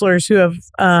counselors who have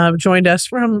joined us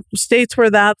from states where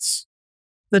that's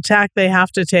the tack they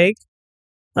have to take.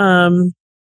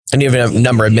 And you have a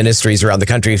number of ministries around the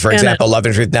country. For example, Love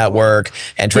and Truth Network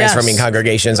and Transforming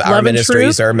Congregations. Our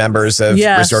ministries are members of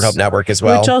Restored Hope Network as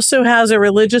well. Which also has a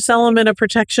religious element of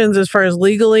protections as far as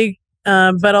legally,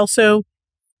 but also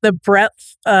the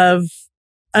breadth of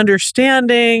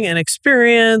understanding and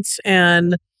experience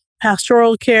and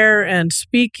pastoral care and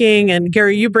speaking. And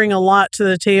Garry, you bring a lot to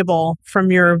the table from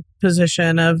your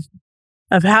position of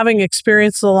having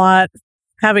experienced a lot,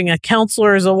 having a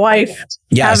counselor as a wife,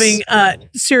 having,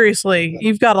 seriously,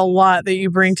 you've got a lot that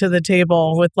you bring to the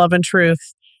table with Love and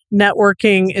Truth.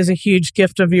 Networking is a huge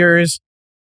gift of yours.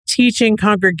 Teaching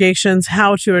congregations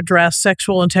how to address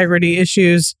sexual integrity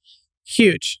issues,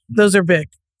 huge. Those are big.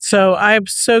 So I'm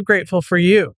so grateful for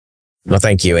you. Well,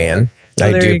 thank you, Anne.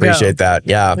 I do appreciate that.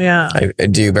 Yeah, I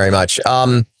do very much.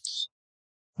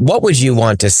 What would you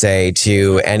want to say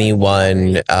to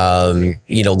anyone,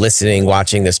 listening,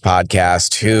 watching this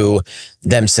podcast who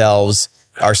themselves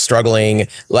are struggling?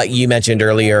 Like you mentioned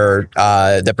earlier,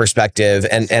 the perspective,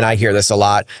 and I hear this a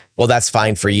lot. Well, that's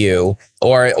fine for you.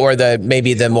 Or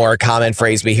maybe the more common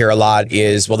phrase we hear a lot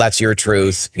is, well, that's your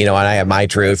truth, and I have my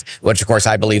truth, which of course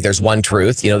I believe there's one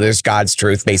truth, there's God's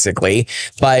truth basically.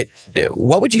 But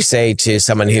what would you say to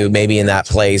someone who maybe in that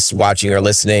place watching or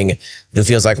listening who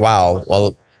feels like, wow,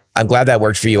 well, I'm glad that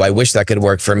worked for you. I wish that could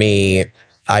work for me.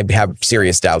 I have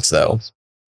serious doubts though.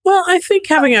 Well, I think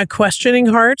having a questioning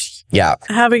heart,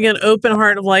 having an open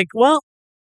heart of like, well,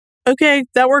 okay,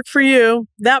 that worked for you.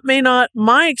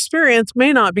 My experience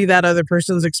may not be that other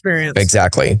person's experience.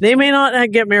 Exactly. They may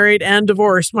not get married and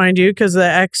divorced, mind you, because the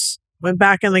ex went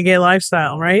back in the gay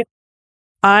lifestyle, right?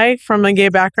 I, from a gay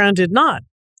background, did not.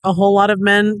 A whole lot of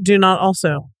men do not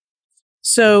also.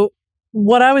 So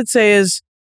what I would say is,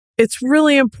 it's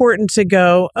really important to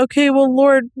go, okay, well,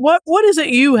 Lord, what is it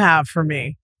you have for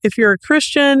me? If you're a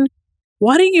Christian,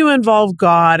 why don't you involve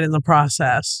God in the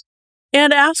process?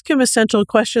 And ask him essential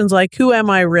questions like, who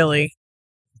am I really?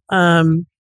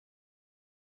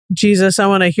 Jesus, I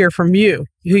want to hear from you,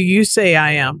 who you say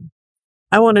I am.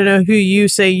 I want to know who you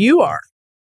say you are.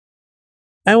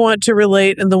 I want to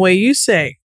relate in the way you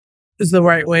say is the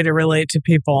right way to relate to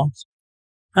people.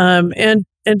 And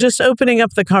just opening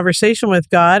up the conversation with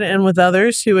God and with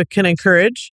others who can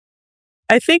encourage.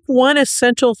 I think one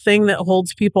essential thing that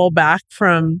holds people back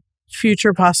from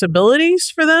future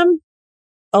possibilities for them,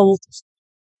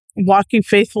 walking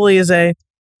faithfully as a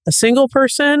single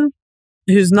person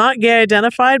who's not gay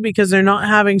identified because they're not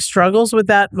having struggles with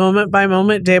that moment by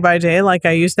moment, day by day, like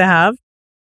I used to have,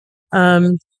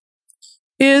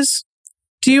 is,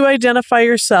 do you identify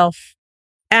yourself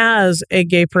as a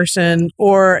gay person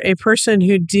or a person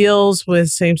who deals with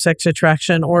same-sex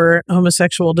attraction or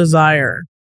homosexual desire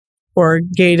or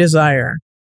gay desire?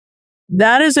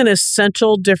 That is an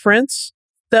essential difference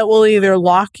that will either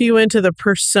lock you into the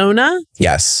persona.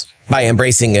 Yes. By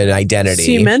embracing an identity.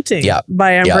 Cementing.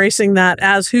 By embracing that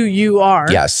as who you are.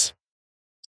 Yes.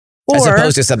 Or, as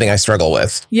opposed to something I struggle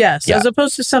with. Yes. As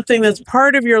opposed to something that's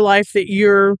part of your life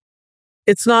that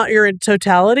it's not your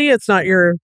totality. It's not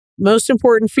your most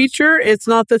important feature. It's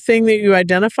not the thing that you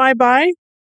identify by,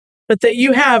 but that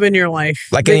you have in your life.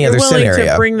 Like any other sin area. You're willing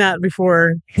to bring that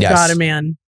before God and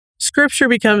man. Scripture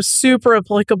becomes super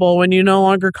applicable when you no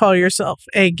longer call yourself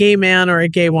a gay man or a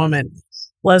gay woman,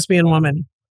 lesbian woman.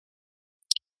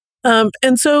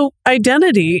 And so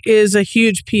identity is a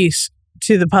huge piece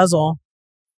to the puzzle,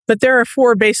 but there are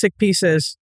 4 basic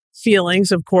pieces.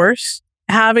 Feelings, of course,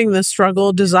 having the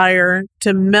struggle, desire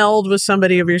to meld with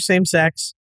somebody of your same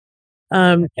sex,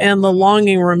 and the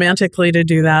longing romantically to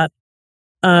do that.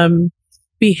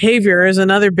 Behavior is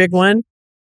another big one.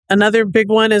 Another big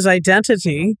one is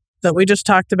identity that we just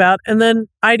talked about. And then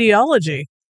ideology.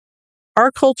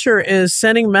 Our culture is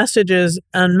sending messages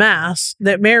en masse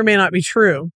that may or may not be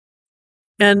true.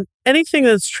 And anything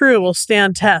that's true will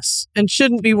stand tests and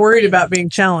shouldn't be worried about being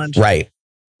challenged. Right.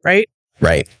 Right?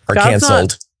 Right. Or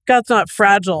canceled. God's not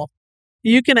fragile.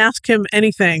 You can ask him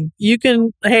anything. You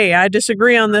can, hey, I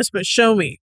disagree on this, but show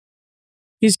me.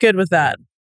 He's good with that.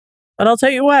 But I'll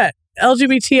tell you what,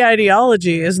 LGBT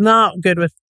ideology is not good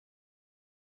with.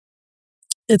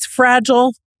 It's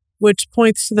fragile, which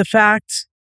points to the fact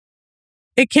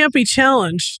it can't be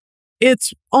challenged.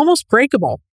 It's almost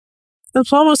breakable.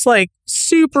 It's almost like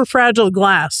super fragile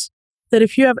glass that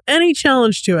if you have any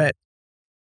challenge to it,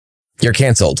 you're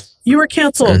canceled. You are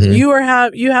canceled.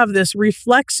 Mm-hmm. You have this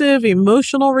reflexive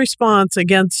emotional response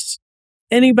against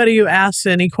anybody who asks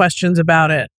any questions about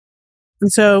it.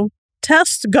 And so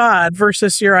test God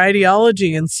versus your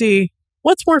ideology and see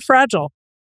what's more fragile.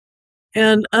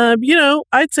 And,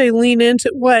 I'd say lean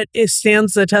into what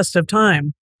stands the test of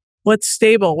time. What's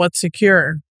stable, what's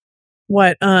secure,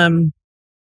 what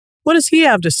does he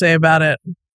have to say about it?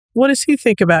 What does he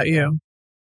think about you?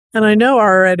 And I know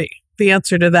already the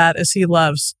answer to that is he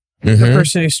loves the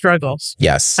person who struggles.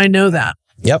 Yes. I know that.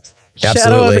 Yep. Absolutely.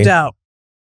 Shadow of a doubt.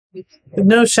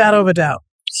 No shadow of a doubt.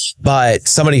 But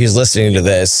somebody who's listening to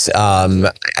this, and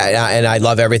I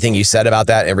love everything you said about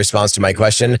that in response to my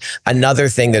question. Another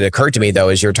thing that occurred to me, though,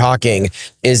 as you're talking,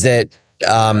 is that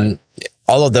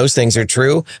all of those things are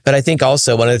true. But I think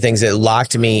also one of the things that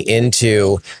locked me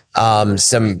into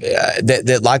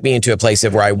that locked me into a place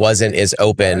of where I wasn't as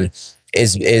open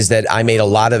is that I made a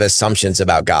lot of assumptions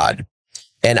about God.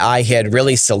 And I had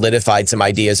really solidified some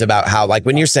ideas about how, like,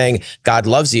 when you're saying God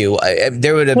loves you,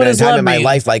 there would have been a time in my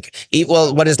life, like,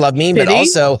 well, what does love mean? But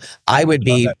also, I would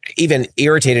be even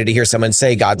irritated to hear someone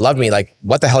say God loved me. Like,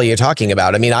 what the hell are you talking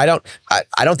about? I mean, I don't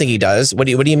think he does. What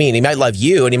do you mean? He might love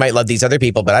you and he might love these other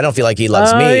people, but I don't feel like he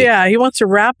loves me. Oh yeah, he wants to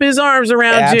wrap his arms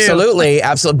around you. Absolutely.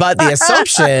 But the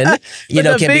assumption,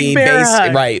 can be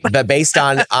based but based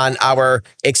on our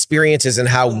experiences and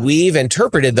how we've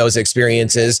interpreted those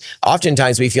experiences.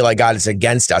 Oftentimes we feel like God is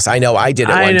against us. I know I did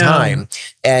at one time.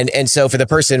 And so for the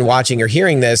person watching or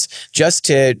hearing this, just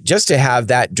to have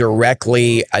that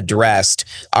directly addressed,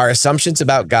 our assumptions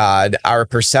about God, our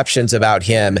perceptions about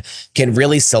him can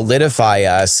really solidify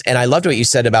us. And I loved what you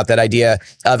said about that idea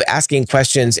of asking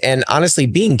questions and honestly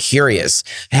being curious.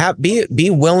 Be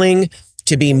willing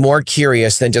to be more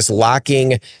curious than just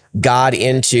locking God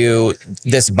into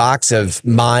this box of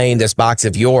mine, this box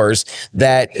of yours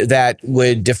that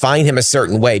would define him a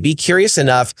certain way. Be curious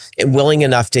enough and willing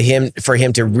enough for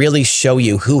him to really show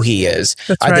you who he is.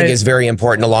 I think is very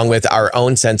important, along with our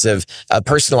own sense of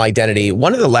personal identity.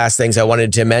 One of the last things I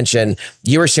wanted to mention,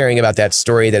 you were sharing about that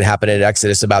story that happened at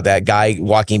Exodus about that guy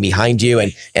walking behind you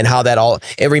and how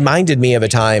it reminded me of a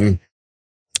time,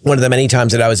 one of the many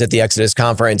times that I was at the Exodus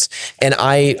conference, and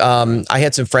I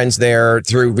had some friends there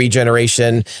through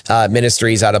Regeneration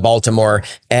Ministries out of Baltimore,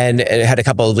 and it had a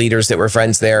couple of leaders that were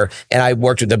friends there. And I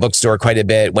worked with the bookstore quite a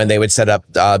bit when they would set up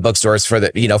bookstores for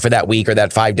for that week or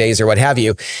that 5 days or what have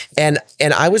you. And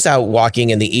I was out walking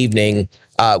in the evening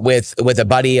with a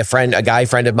buddy, a guy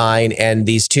friend of mine, and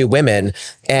these two women.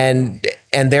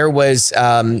 And there was,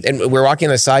 and we're walking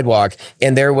on the sidewalk,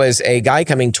 and there was a guy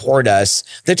coming toward us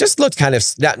that just looked kind of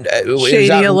shady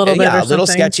a little bit, a little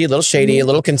sketchy, a little shady, a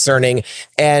little concerning.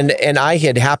 And I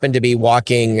had happened to be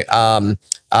walking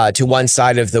to one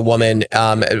side of the woman,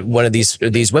 one of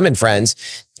these women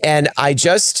friends. And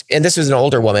this was an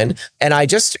older woman, and I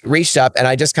just reached up and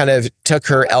I just kind of took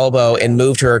her elbow and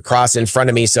moved her across in front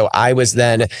of me. So I was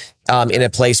then in a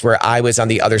place where I was on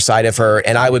the other side of her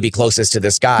and I would be closest to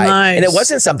this guy. Nice. And it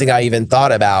wasn't something I even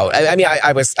thought about.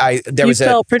 I wasn't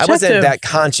that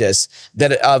conscious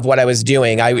of what I was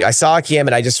doing. I saw him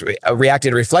and I just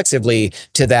reacted reflexively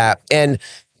to that and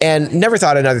never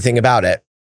thought another thing about it.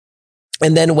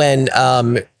 And then when,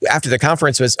 after the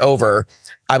conference was over,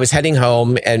 I was heading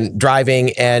home and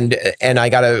driving and I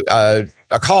got a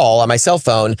call on my cell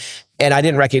phone and I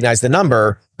didn't recognize the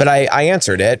number, but I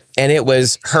answered it, and it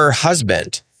was her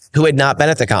husband who had not been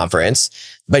at the conference,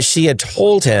 but she had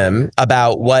told him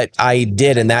about what I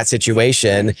did in that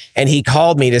situation. And he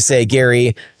called me to say,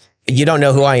 Garry, you don't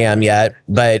know who I am yet,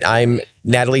 but I'm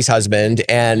Natalie's husband.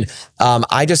 And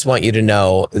I just want you to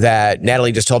know that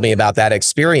Natalie just told me about that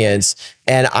experience.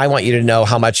 And I want you to know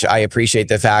how much I appreciate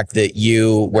the fact that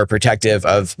you were protective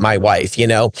of my wife,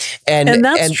 And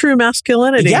that's true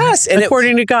masculinity. Yes. And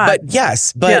according to God.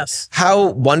 But how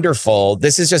wonderful.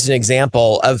 This is just an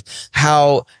example of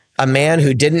how a man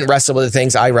who didn't wrestle with the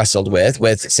things I wrestled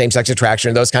with same-sex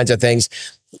attraction, those kinds of things,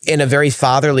 in a very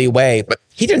fatherly way, but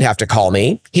he didn't have to call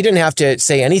me. He didn't have to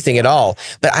say anything at all.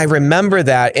 But I remember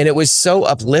that, and it was so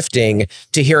uplifting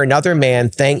to hear another man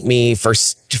thank me for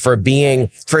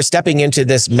stepping into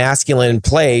this masculine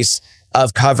place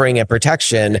of covering and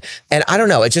protection. And I don't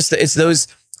know, it's those.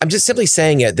 I'm just simply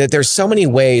saying it, that there's so many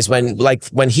ways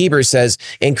when Hebrews says,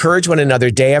 encourage one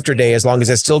another day after day, as long as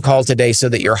it's still called today, so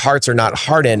that your hearts are not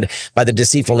hardened by the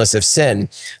deceitfulness of sin.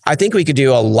 I think we could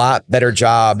do a lot better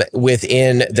job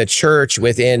within the church,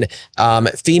 within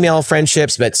female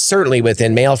friendships, but certainly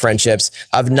within male friendships,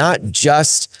 of not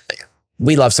just,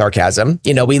 we love sarcasm.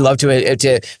 We love to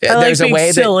there's a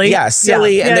way silly.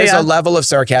 Silly. And there's a level of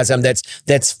sarcasm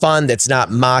that's fun, that's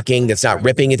not mocking, that's not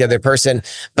ripping at the other person.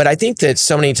 But I think that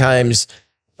so many times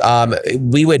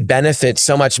we would benefit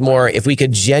so much more if we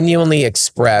could genuinely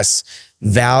express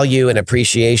value and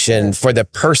appreciation for the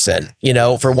person,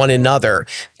 for one another.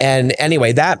 And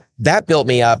anyway, that built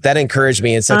me up. That encouraged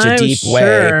me in such a deep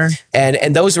way.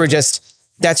 And those were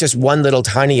that's just one little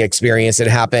tiny experience that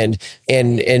happened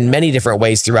in many different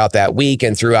ways throughout that week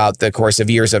and throughout the course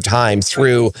of years of time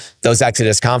through those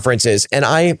Exodus conferences. And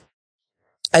I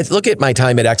look at my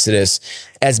time at Exodus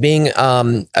as being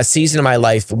a season of my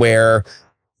life where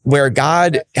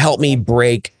God helped me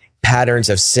break patterns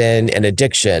of sin and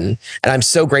addiction. And I'm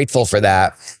so grateful for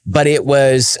that. But it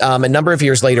was a number of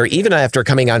years later, even after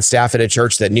coming on staff at a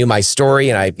church that knew my story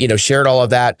and I, shared all of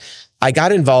that, I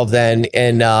got involved then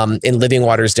in Living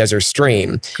Waters Desert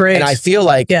Stream. Great. And I feel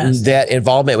like that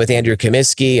involvement with Andrew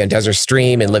Comiskey and Desert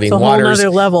Stream and Living Waters, whole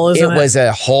other level, isn't it? It was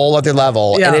a whole other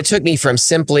level. Yeah. And it took me from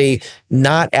simply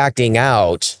not acting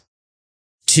out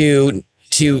to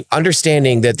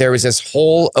understanding that there was this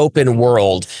whole open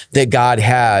world that God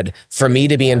had for me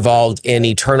to be involved in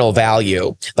eternal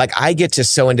value. Like I get to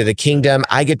sow into the kingdom.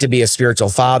 I get to be a spiritual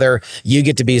father. You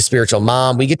get to be a spiritual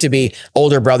mom. We get to be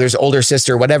older brothers, older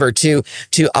sister, whatever, to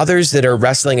others that are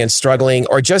wrestling and struggling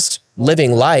or just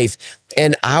living life.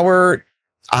 And our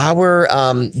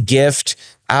gift,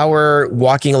 our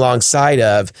walking alongside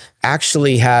of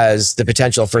actually has the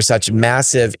potential for such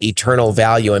massive eternal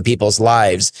value in people's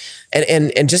lives.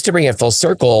 And just to bring it full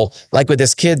circle, like with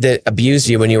this kid that abused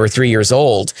you when you were 3 years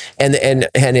old and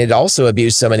it also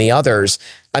abused so many others.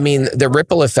 I mean, the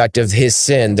ripple effect of his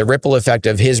sin, the ripple effect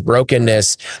of his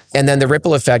brokenness, and then the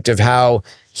ripple effect of how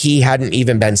he hadn't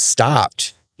even been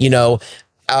stopped. We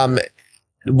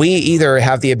either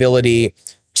have the ability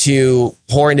to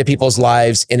pour into people's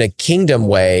lives in a kingdom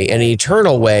way, an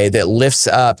eternal way that lifts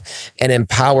up and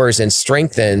empowers and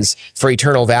strengthens for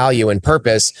eternal value and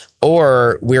purpose,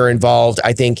 or we're involved,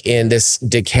 I think, in this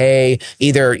decay,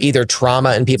 either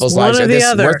trauma in people's lives or this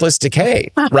worthless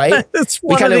decay, right?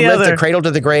 We kind of live the cradle to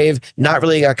the grave, not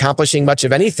really accomplishing much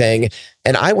of anything.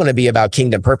 And I want to be about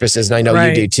kingdom purposes, and I know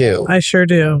you do too. I sure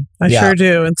do. I sure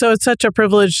do. And so it's such a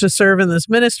privilege to serve in this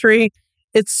ministry.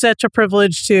 It's such a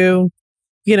privilege to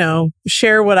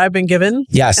share what I've been given.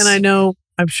 Yes. And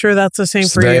I'm sure that's the same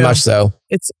for you. Very much so.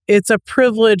 It's a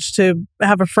privilege to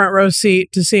have a front row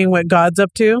seat to seeing what God's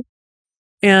up to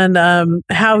and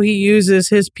how he uses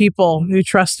his people who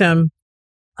trust him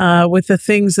with the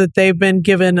things that they've been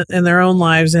given in their own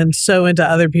lives and sow into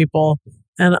other people.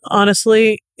 And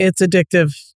honestly, it's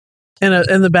addictive.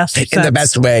 In the best sense. In the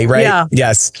best way, right? Yeah.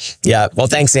 Yes. Yeah. Well,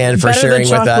 thanks, Ann, for sharing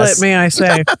with us. May I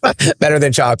say? Better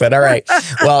than chocolate. All right.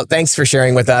 Well, thanks for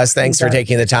sharing with us. Thanks for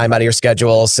taking the time out of your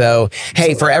schedule. So,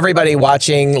 hey, for everybody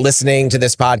watching, listening to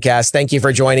this podcast, thank you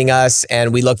for joining us.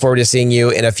 And we look forward to seeing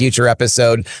you in a future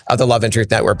episode of the Love and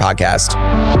Truth Network podcast.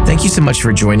 Thank you so much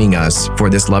for joining us for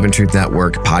this Love and Truth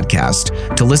Network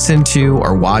podcast. To listen to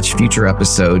or watch future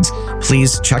episodes,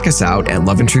 please check us out at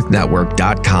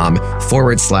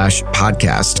loveandtruthnetwork.com/podcast.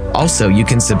 Also, you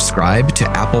can subscribe to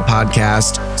Apple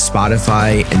Podcast,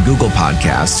 Spotify, and Google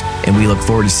Podcasts, and we look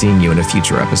forward to seeing you in a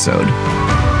future episode.